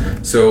updates.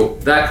 So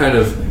that kind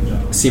of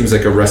seems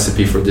like a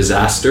recipe for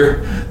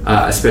disaster,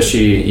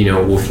 especially,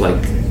 with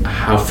like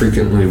how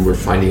frequently we're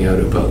finding out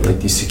about like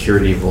these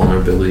security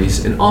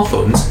vulnerabilities in all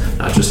phones,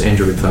 not just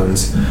Android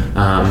phones.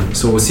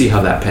 So we'll see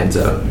how that pans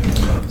out.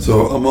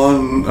 So I'm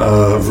on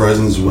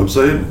Verizon's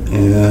website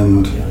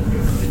and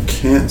I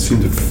can't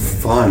seem to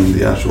find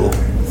the actual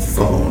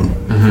phone,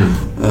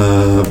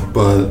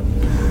 but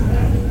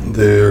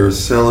they're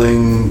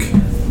selling.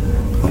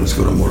 I'll just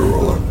go to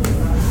Motorola.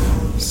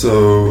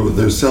 So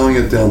they're selling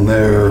it down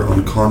there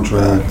on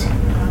contract.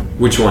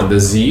 Which one, the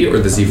Z or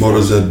the Z4?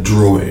 Moto Z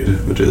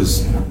Droid, which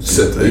is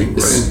the thing,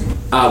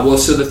 right?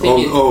 So the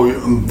thing.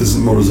 This is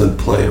Moto Z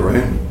Play,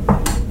 right?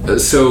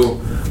 So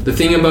the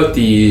thing about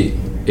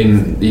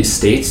in the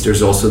States,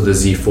 there's also the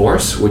Z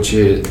Force, which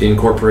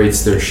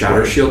incorporates their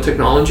Shatter Shield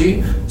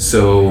technology.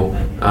 So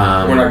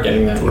we're not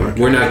getting that.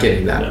 We're not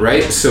getting that,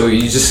 right? So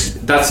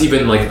that's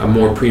even like a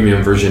more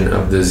premium version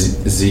of the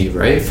Z,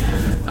 right?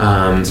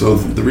 So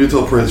the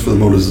retail price for the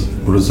Moto Z,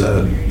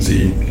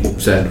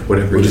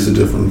 whatever, which is a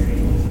different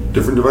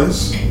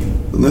device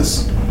than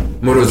this.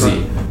 Moto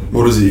Z.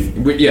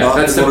 Yeah,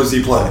 that's the Moto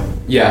Z Play.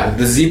 Yeah,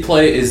 the Z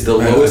Play is the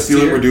lowest tier. I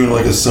feel like we're doing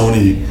like a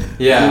Sony.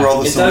 Yeah,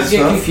 it does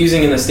get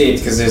confusing in the States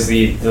because there's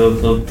the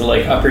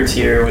like upper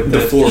tier with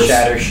the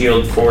Shatter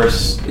Shield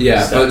Force.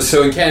 Yeah, but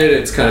so in Canada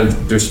it's kind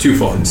of, there's two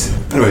phones.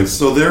 Anyway,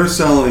 so they're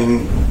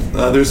selling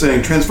They're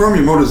saying transform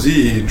your Moto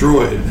Z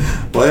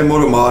Droid, buy a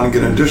Moto Mod and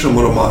get an additional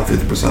Moto Mod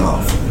 50%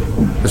 off.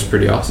 That's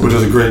pretty awesome. Which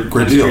is a great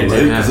deal, right?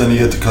 Yeah. Because then you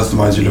get to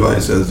customize your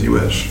device as you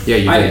wish. Yeah,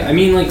 you do. I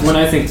mean, like, when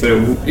I think that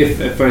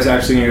if I was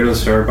actually going to go to the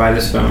store, buy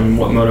this phone,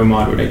 what Moto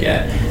Mod would I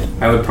get?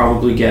 I would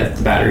probably get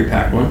the battery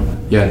pack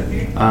one. Yeah.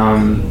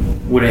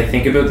 Would I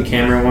think about the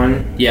camera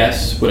one?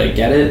 Yes. Would I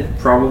get it?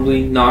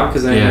 Probably not,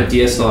 because I have a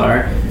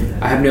DSLR.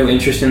 I have no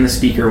interest in the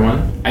speaker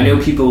one. I know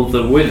people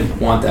that would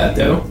want that,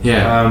 though.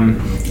 Yeah.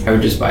 I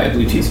would just buy a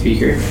Bluetooth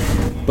speaker.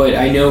 But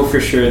I know for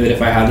sure that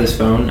if I had this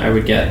phone, I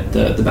would get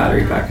the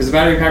battery pack. Because the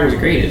battery pack was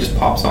great. It just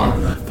pops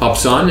on.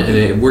 Pops on, and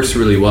it works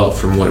really well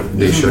from what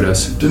they showed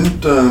us.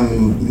 Didn't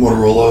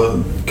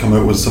Motorola come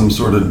out with some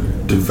sort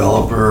of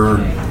developer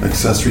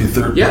accessory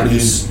third party?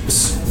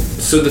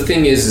 So the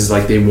thing is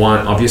like they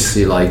want,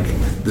 obviously, like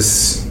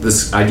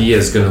this idea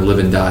is going to live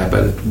and die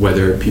by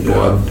whether people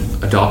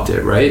adopt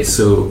it, right?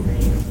 So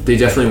they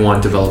definitely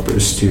want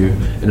developers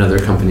and other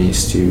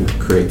companies to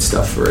create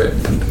stuff for it,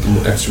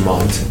 extra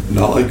mods.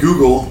 Not like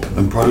Google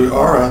and Project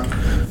Ara.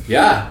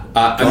 Yeah,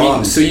 I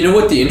mean, so you know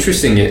what the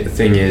interesting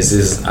thing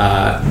is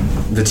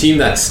the team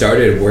that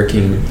started work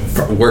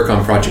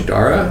on Project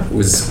Ara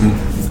was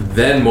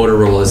then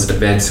Motorola's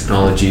Advanced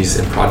Technologies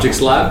and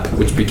Projects Lab,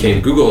 which became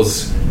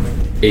Google's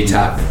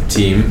ATAP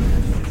team,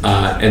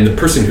 and the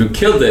person who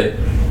killed it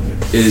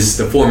is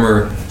the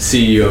former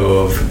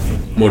CEO of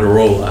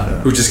Motorola,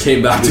 who just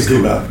came back to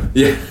Google.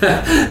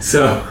 Yeah,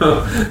 so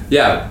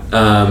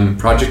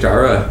Project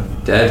Ara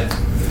dead.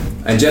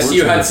 And Jess,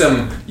 you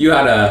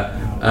had a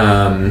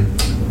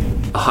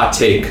hot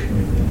take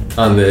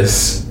on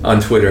this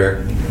on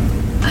Twitter.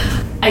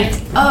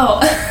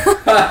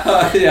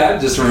 Yeah,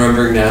 just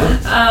remembering now.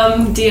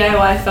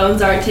 DIY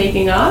phones aren't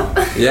taking off.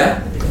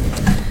 Yeah.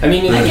 I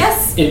mean, I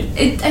guess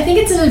I think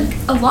it's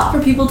a lot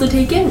for people to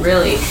take in,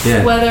 really.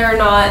 Yeah. Whether or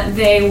not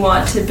they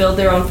want to build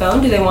their own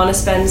phone, do they want to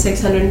spend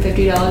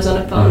 $650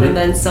 on a phone and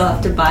then still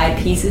have to buy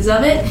pieces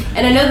of it?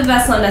 And I know that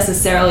that's not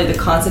necessarily the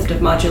concept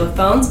of modular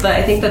phones, but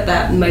I think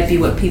that might be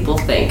what people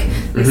think.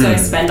 So I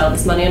spend all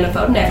this money on a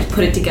phone and I have to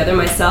put it together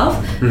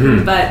myself.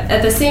 But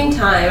at the same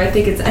time, I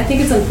think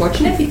it's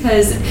unfortunate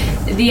because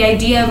the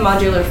idea of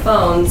modular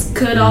phones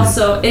could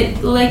also,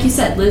 it, like you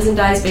said, lives and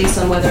dies based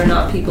on whether or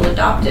not people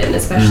adopt it, and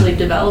especially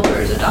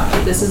developers adopt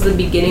it. This is the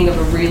beginning of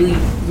a really,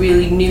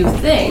 really new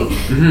thing,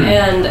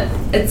 and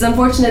it's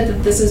unfortunate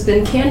that this has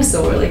been canned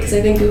so early because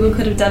I think Google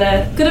could have done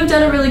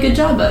a really good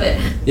job of it.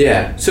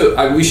 Yeah, so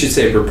we should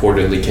say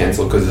reportedly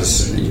canceled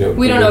because we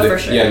Google don't know for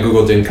sure. Yeah,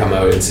 Google didn't come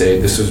out and say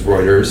this was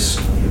Reuters,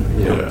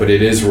 but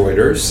it is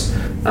Reuters.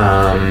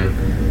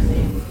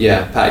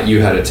 Yeah, Pat,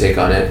 you had a take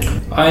on it.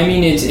 I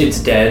mean, it's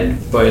dead,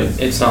 but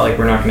it's not like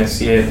we're not going to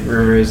see it.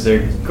 Rumor is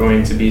they're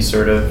going to be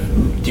sort of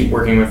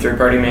working with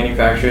third-party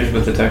manufacturers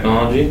with the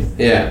technology.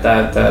 Yeah,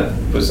 that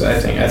was I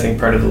think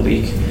part of the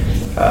leak.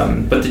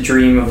 But the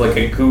dream of like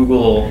a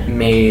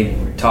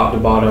Google-made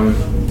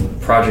top-to-bottom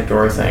Project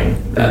Aura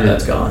thing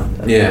that's gone.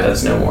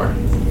 That's no more.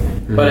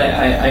 But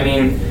I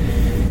mean,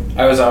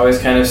 I was always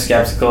kind of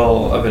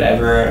skeptical of it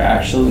ever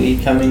actually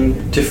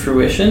coming to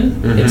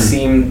fruition. It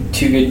seemed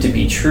too good to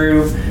be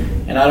true.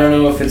 And I don't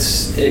know if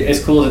it's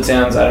as cool as it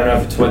sounds. I don't know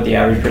if it's what the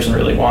average person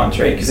really wants,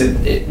 right? Because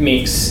it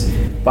makes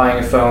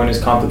buying a phone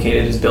as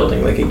complicated as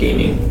building like a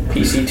gaming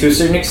PC to a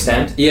certain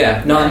extent.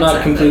 Yeah,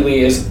 not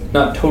completely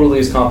not totally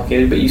as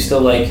complicated, but you still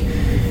like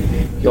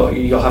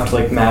you'll have to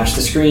like match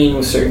the screen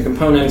with certain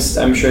components.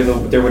 I'm sure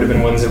there would have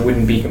been ones that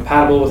wouldn't be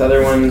compatible with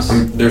other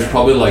ones. There's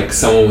probably like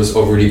someone was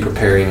already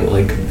preparing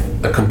like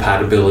a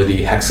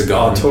compatibility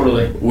hexagon. Oh,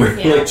 totally. Where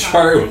like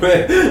chart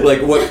with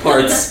like what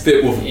parts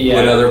fit with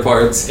what other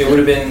parts. It would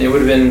have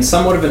been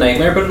somewhat of a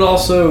nightmare, but it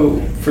also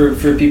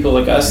for people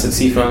like us that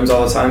see phones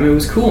all the time, it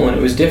was cool and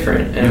it was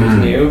different and it was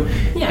new,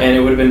 and it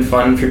would have been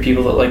fun for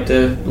people that like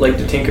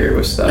to tinker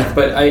with stuff.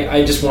 But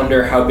I just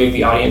wonder how big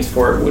the audience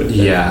for it would have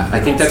been. Yeah, I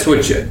think that's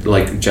what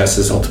like Jess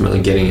is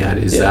ultimately getting at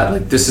is that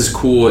like this is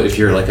cool if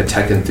you're like a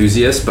tech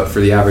enthusiast, but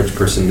for the average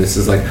person, this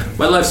is like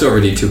my life's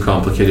already too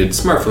complicated.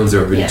 Smartphones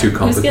are already too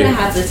complicated. Who's gonna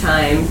have the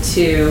time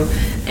to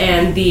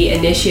and the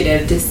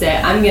initiative to say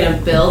I'm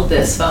gonna build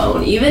this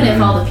phone, even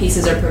if all the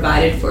pieces are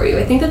provided for you?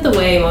 I think that the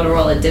way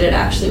Motorola did it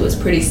actually was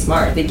pretty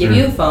smart. They give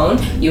you a phone,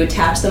 you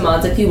attach the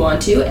mods if you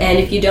want to, and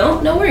if you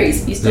don't, no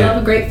worries, you still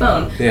have a great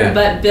phone.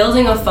 But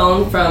building a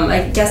phone from,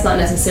 I guess not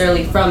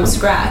necessarily from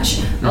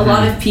scratch, a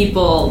lot of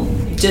people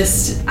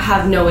just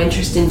have no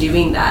interest in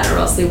doing that, or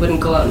else they wouldn't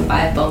go out and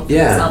buy a phone for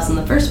themselves in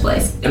the first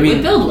place. They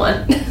would build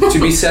one. To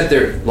be said,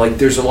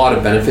 there's a lot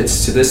of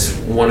benefits to this,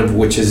 one of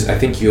which is I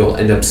think you'll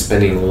end up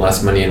spending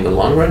less money in the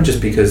long run,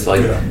 just because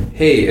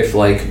hey, if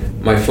like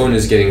my phone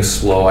is getting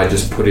slow, I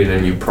just put in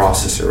a new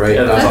processor, right?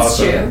 Yeah, that's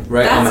awesome. true.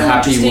 Right, That's I'm an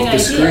happy with the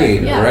interesting screen,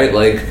 idea. right?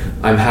 Like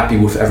I'm happy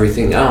with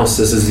everything else.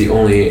 This is the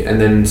only, and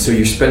then so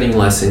you're spending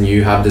less and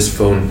you have this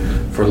phone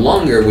for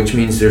longer, which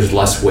means there's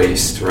less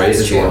waste, right? That's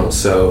as true. well.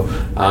 So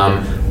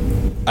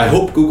I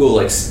hope Google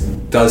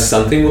does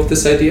something with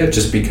this idea,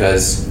 just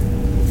because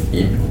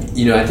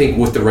I think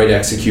with the right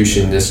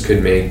execution, this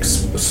could make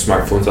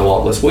smartphones a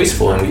lot less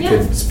wasteful, and we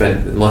could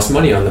spend less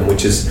money on them,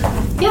 which is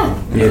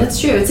that's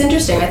true. It's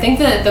interesting. I think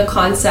that the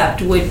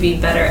concept would be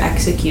better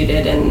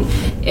executed, and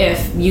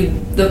if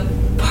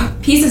the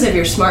pieces of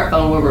your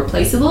smartphone were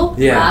replaceable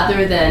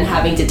rather than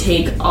having to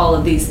take all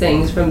of these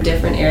things from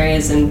different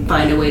areas and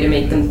find a way to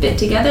make them fit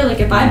together.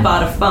 Like if I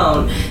bought a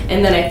phone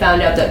and then I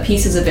found out that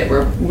pieces of it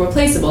were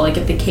replaceable, like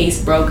if the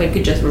case broke, I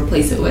could just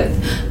replace it with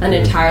an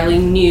entirely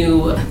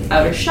new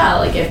outer shell.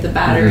 Like if the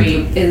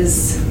battery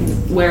is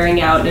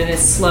wearing out and is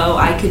slow,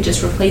 I could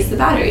just replace the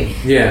battery.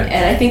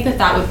 And I think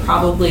that would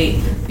probably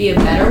be a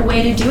better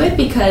way to do it,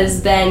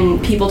 because then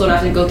people don't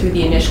have to go through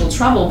the initial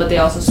trouble, but they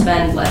also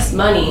spend less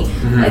money.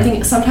 I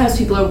think sometimes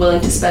people are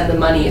willing to spend the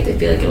money if they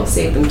feel like it'll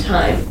save them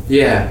time.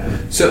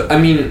 So I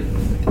mean,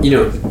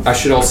 I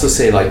should also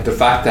say, like, the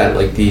fact that,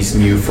 like, these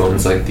new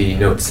phones, like the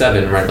Note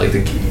 7, right, like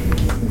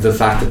the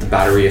fact that the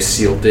battery is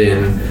sealed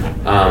in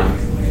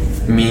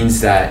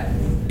means that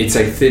it's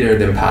like thinner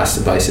than past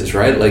devices,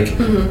 right? Like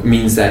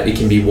means that it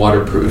can be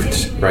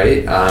waterproofed,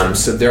 right?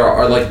 So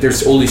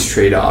there's all these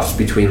trade-offs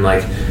between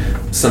like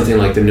something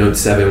like the Note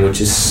 7, which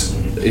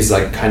is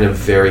like kind of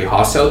very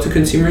hostile to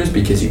consumers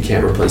because you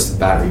can't replace the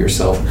battery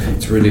yourself.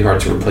 It's really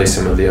hard to replace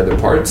some of the other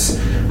parts.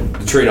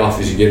 The trade-off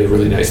is you get a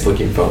really nice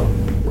looking phone,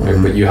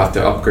 right? But you have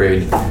to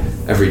upgrade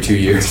every 2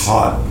 years. It's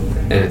hot.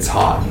 And it's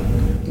hot.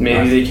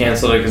 Maybe they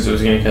canceled it because it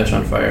was going to catch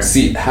on fire.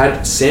 See, had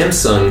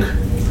Samsung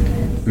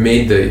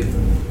made the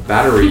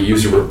battery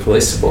user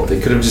replaceable, they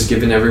could have just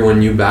given everyone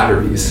new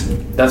batteries.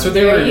 That's what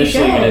they were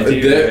initially going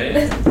to do,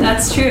 right?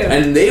 That's true.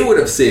 And they would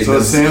have saved So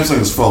it's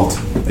Samsung's fault.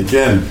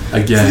 Again.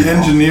 The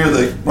engineer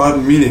that brought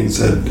in meeting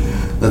said,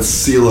 let's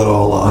seal it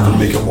all off and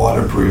make it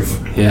waterproof.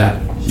 Yeah.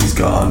 He's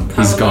gone.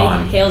 He's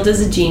gone. Hailed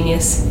as a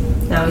genius.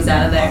 Now he's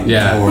out of there.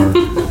 Yeah.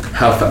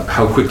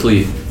 How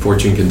quickly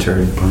fortune can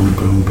turn. Boom,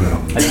 boom,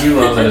 boom. I do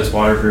love that it's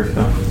waterproof,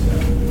 though.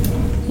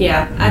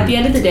 Yeah. At the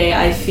end of the day,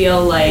 I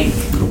feel like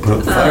Go put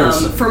up the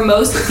fires. for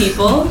most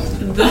people,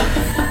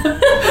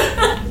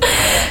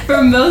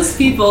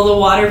 the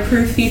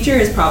waterproof feature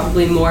is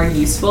probably more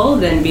useful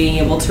than being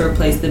able to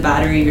replace the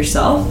battery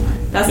yourself.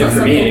 That's not for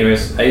something. me,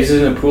 anyways. I used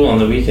it in a pool on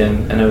the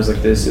weekend, and I was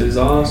like, "This is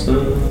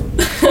awesome."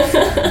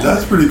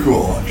 That's pretty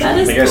cool. Actually. That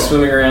is like cool. I was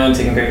swimming around,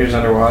 taking pictures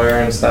underwater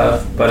and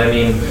stuff. But I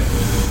mean,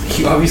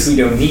 you obviously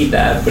don't need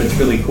that, but it's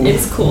really cool.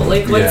 It's cool.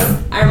 Like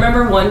I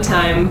remember one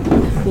time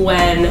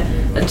when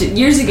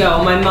years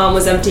ago, my mom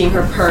was emptying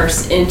her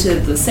purse into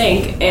the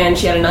sink, and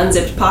she had an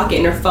unzipped pocket,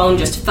 and her phone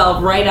just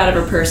fell right out of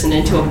her purse and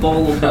into a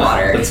bowl of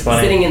water That's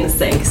funny. sitting in the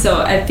sink.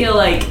 So I feel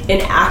like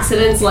in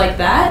accidents like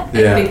that,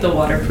 I think the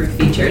waterproof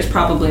feature is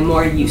probably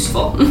more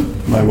useful.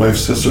 My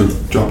wife's sister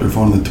dropped her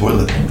phone in the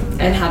toilet.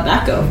 And how'd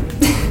that go?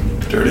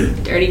 Dirty.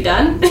 Dirty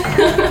done?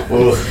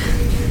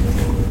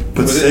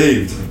 But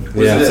saved.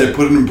 They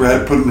put it in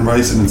bread, put it in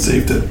rice, and then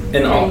saved it.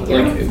 And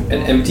like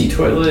an empty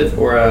toilet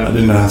or a. I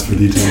didn't ask for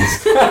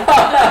details.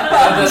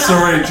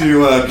 Sorry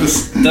to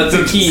just. That's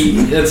a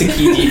key. That's a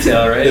key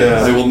detail, right?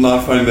 Yeah, I will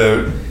not find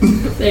out.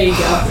 There you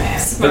go.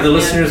 But the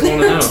listeners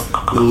want to know.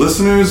 The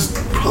listeners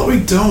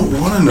probably don't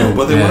want to know,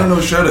 but they want to know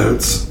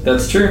shoutouts.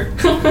 That's true.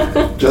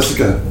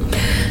 Jessica.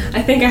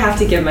 I think I have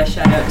to give my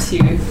shout out to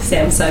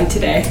Samsung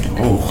today.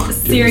 Oh,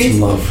 give me Serious.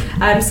 some love.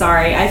 I'm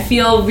sorry. I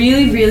feel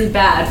really, really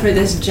bad for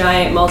this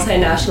giant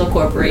multinational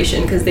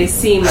corporation because they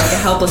seem like a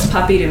helpless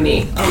puppy to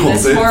me on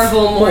this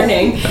horrible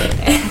morning.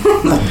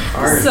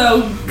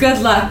 So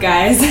good luck,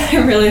 guys. I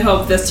really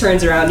hope this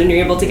turns around and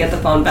you're able to get the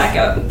phone back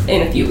out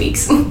in a few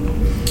weeks.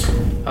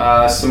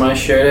 So my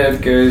shout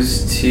out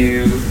goes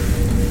to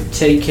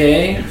Teddy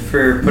K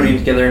for putting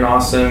together an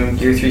awesome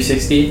Gear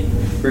 360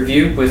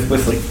 review with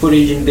like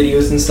footage and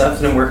videos and stuff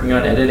that I'm working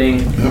on editing.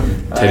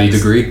 Teddy the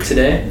Greek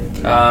today.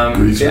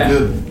 Greeks are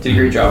good. Did a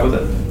great job with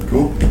it.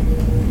 Cool.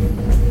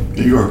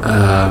 New York.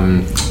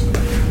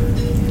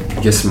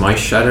 I guess my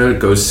shout out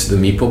goes to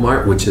the Meeple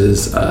Mart, which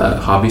is a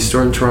hobby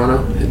store in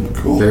Toronto.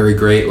 Cool. Very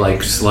great,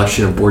 like,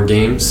 selection of board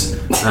games.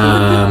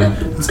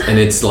 And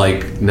it's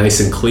like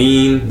nice and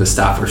clean. The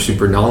staff are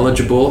super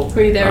knowledgeable.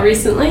 Were you there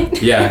recently?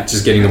 Yeah,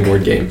 just getting a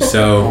board game.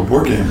 So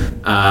board game.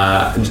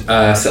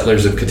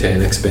 Settlers of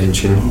Catan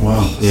expansion. Oh,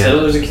 wow. Yeah.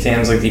 Settlers of Catan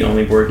is like the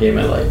only board game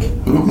I like.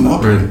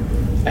 Monopoly.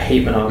 I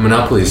hate Monopoly.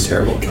 Monopoly is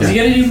terrible. Because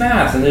you gotta do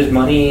math and there's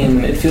money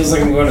and it feels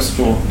like I'm going to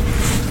school.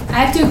 I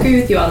have to agree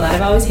with you on that.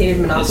 I've always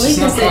hated Monopoly It's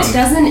just because not it fun.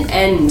 doesn't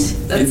end.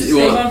 That's It the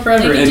goes thing. on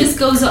forever. Like, it And- just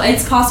goes on.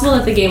 It's possible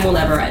that the game will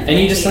never end. And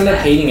you just end up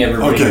hating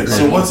everybody. Okay,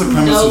 so what's the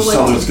premise know of what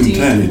Sellers to do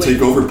Contend? You with-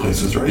 take over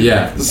places, right?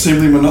 Yeah. The same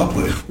thing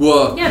Monopoly.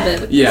 Well, Yeah,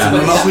 but yeah.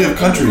 but Monopoly of that's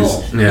countries. the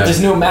goal. yeah.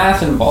 There's no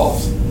math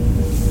involved.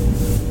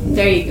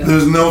 There you go.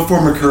 There's no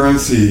form of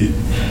currency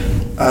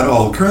at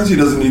all. Currency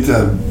doesn't need to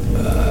have.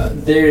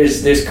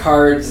 There's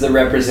cards that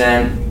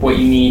represent what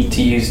you need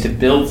to use to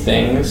build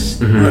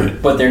things, Right.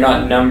 but they're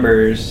not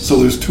numbers. So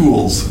there's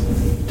tools.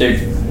 They're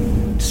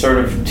sort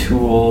of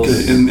tools.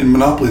 Okay, in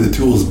Monopoly, the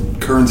tool is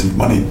currency,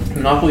 money.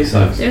 Monopoly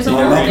sucks. There's a No,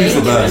 whole Monopoly's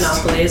thing the in best.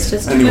 Monopoly. It's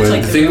just too Anyway, much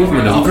like the thing with real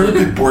world. I'm a Monopoly-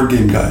 very big board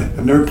game guy.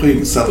 I've never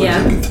played Settlers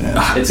Yeah. of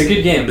Catan. It's a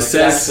good game. It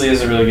Says- actually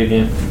is a really good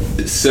game.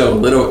 So, a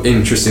little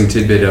interesting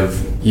tidbit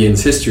of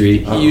Ian's history.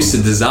 He used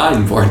to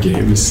design board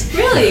games.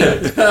 Really?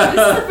 This is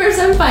the first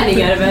I'm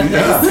finding out about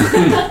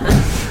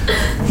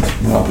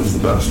this. Mop is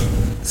the best.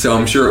 So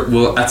I'm sure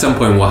at some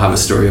point we'll have a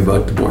story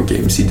about the board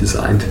games he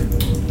designed.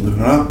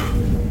 Living up.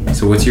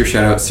 So what's your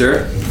shout out,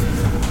 sir?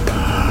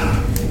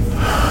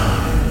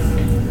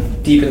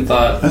 Deep in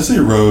thought. I say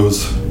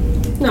Rose.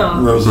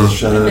 No. Rose's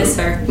shout out. I miss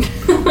her.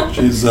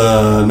 She's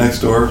next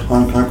door,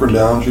 hunkered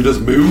down. She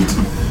just moved,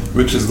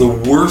 which is the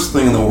worst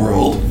thing in the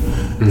world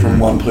from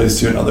one place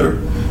to another,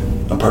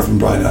 apart from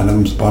Bryan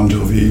Adams, Bon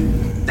Jovi,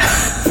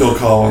 Phil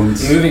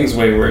Collins, Moving's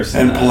way worse.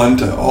 and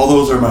Polenta. All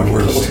those are my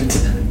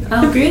worst.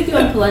 I'll agree with you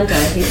on Polenta.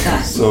 I hate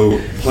that. So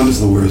Polenta's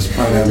the worst.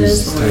 Bryan Adams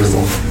is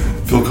terrible.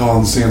 Phil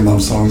Collins singing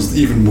love songs,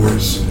 even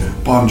worse.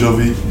 Bon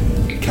Jovi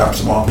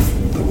caps them off,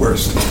 the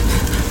worst.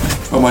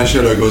 Oh, my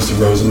shout out goes to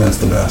Rose, and that's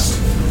the best.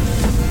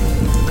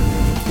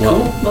 Well,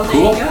 Well, there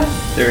cool. you go.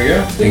 There we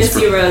go. We miss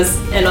you, Rose.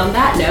 And on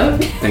that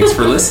note, Thanks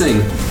for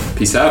listening.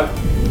 Peace out.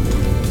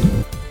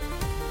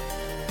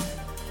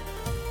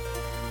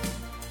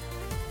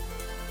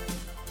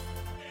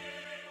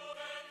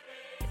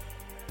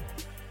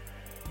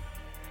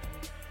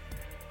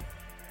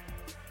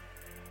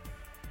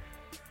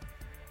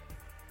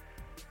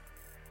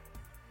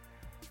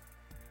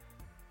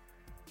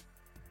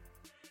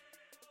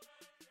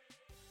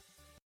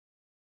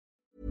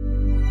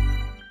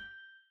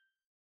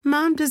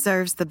 Mom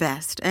deserves the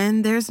best,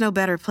 and there's no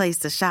better place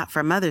to shop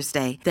for Mother's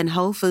Day than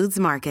Whole Foods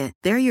Market.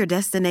 They're your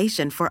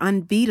destination for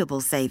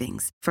unbeatable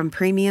savings, from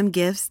premium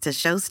gifts to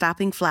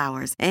show-stopping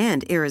flowers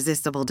and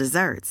irresistible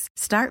desserts.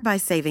 Start by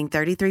saving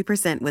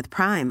 33% with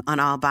Prime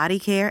on all body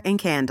care and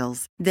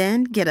candles.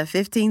 Then get a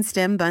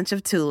 15-stem bunch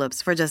of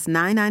tulips for just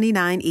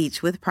 $9.99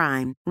 each with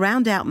Prime.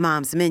 Round out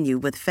Mom's menu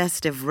with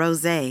festive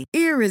rosé,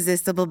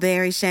 irresistible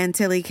berry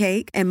chantilly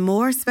cake, and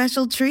more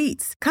special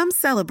treats. Come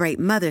celebrate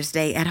Mother's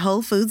Day at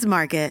Whole Foods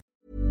Market.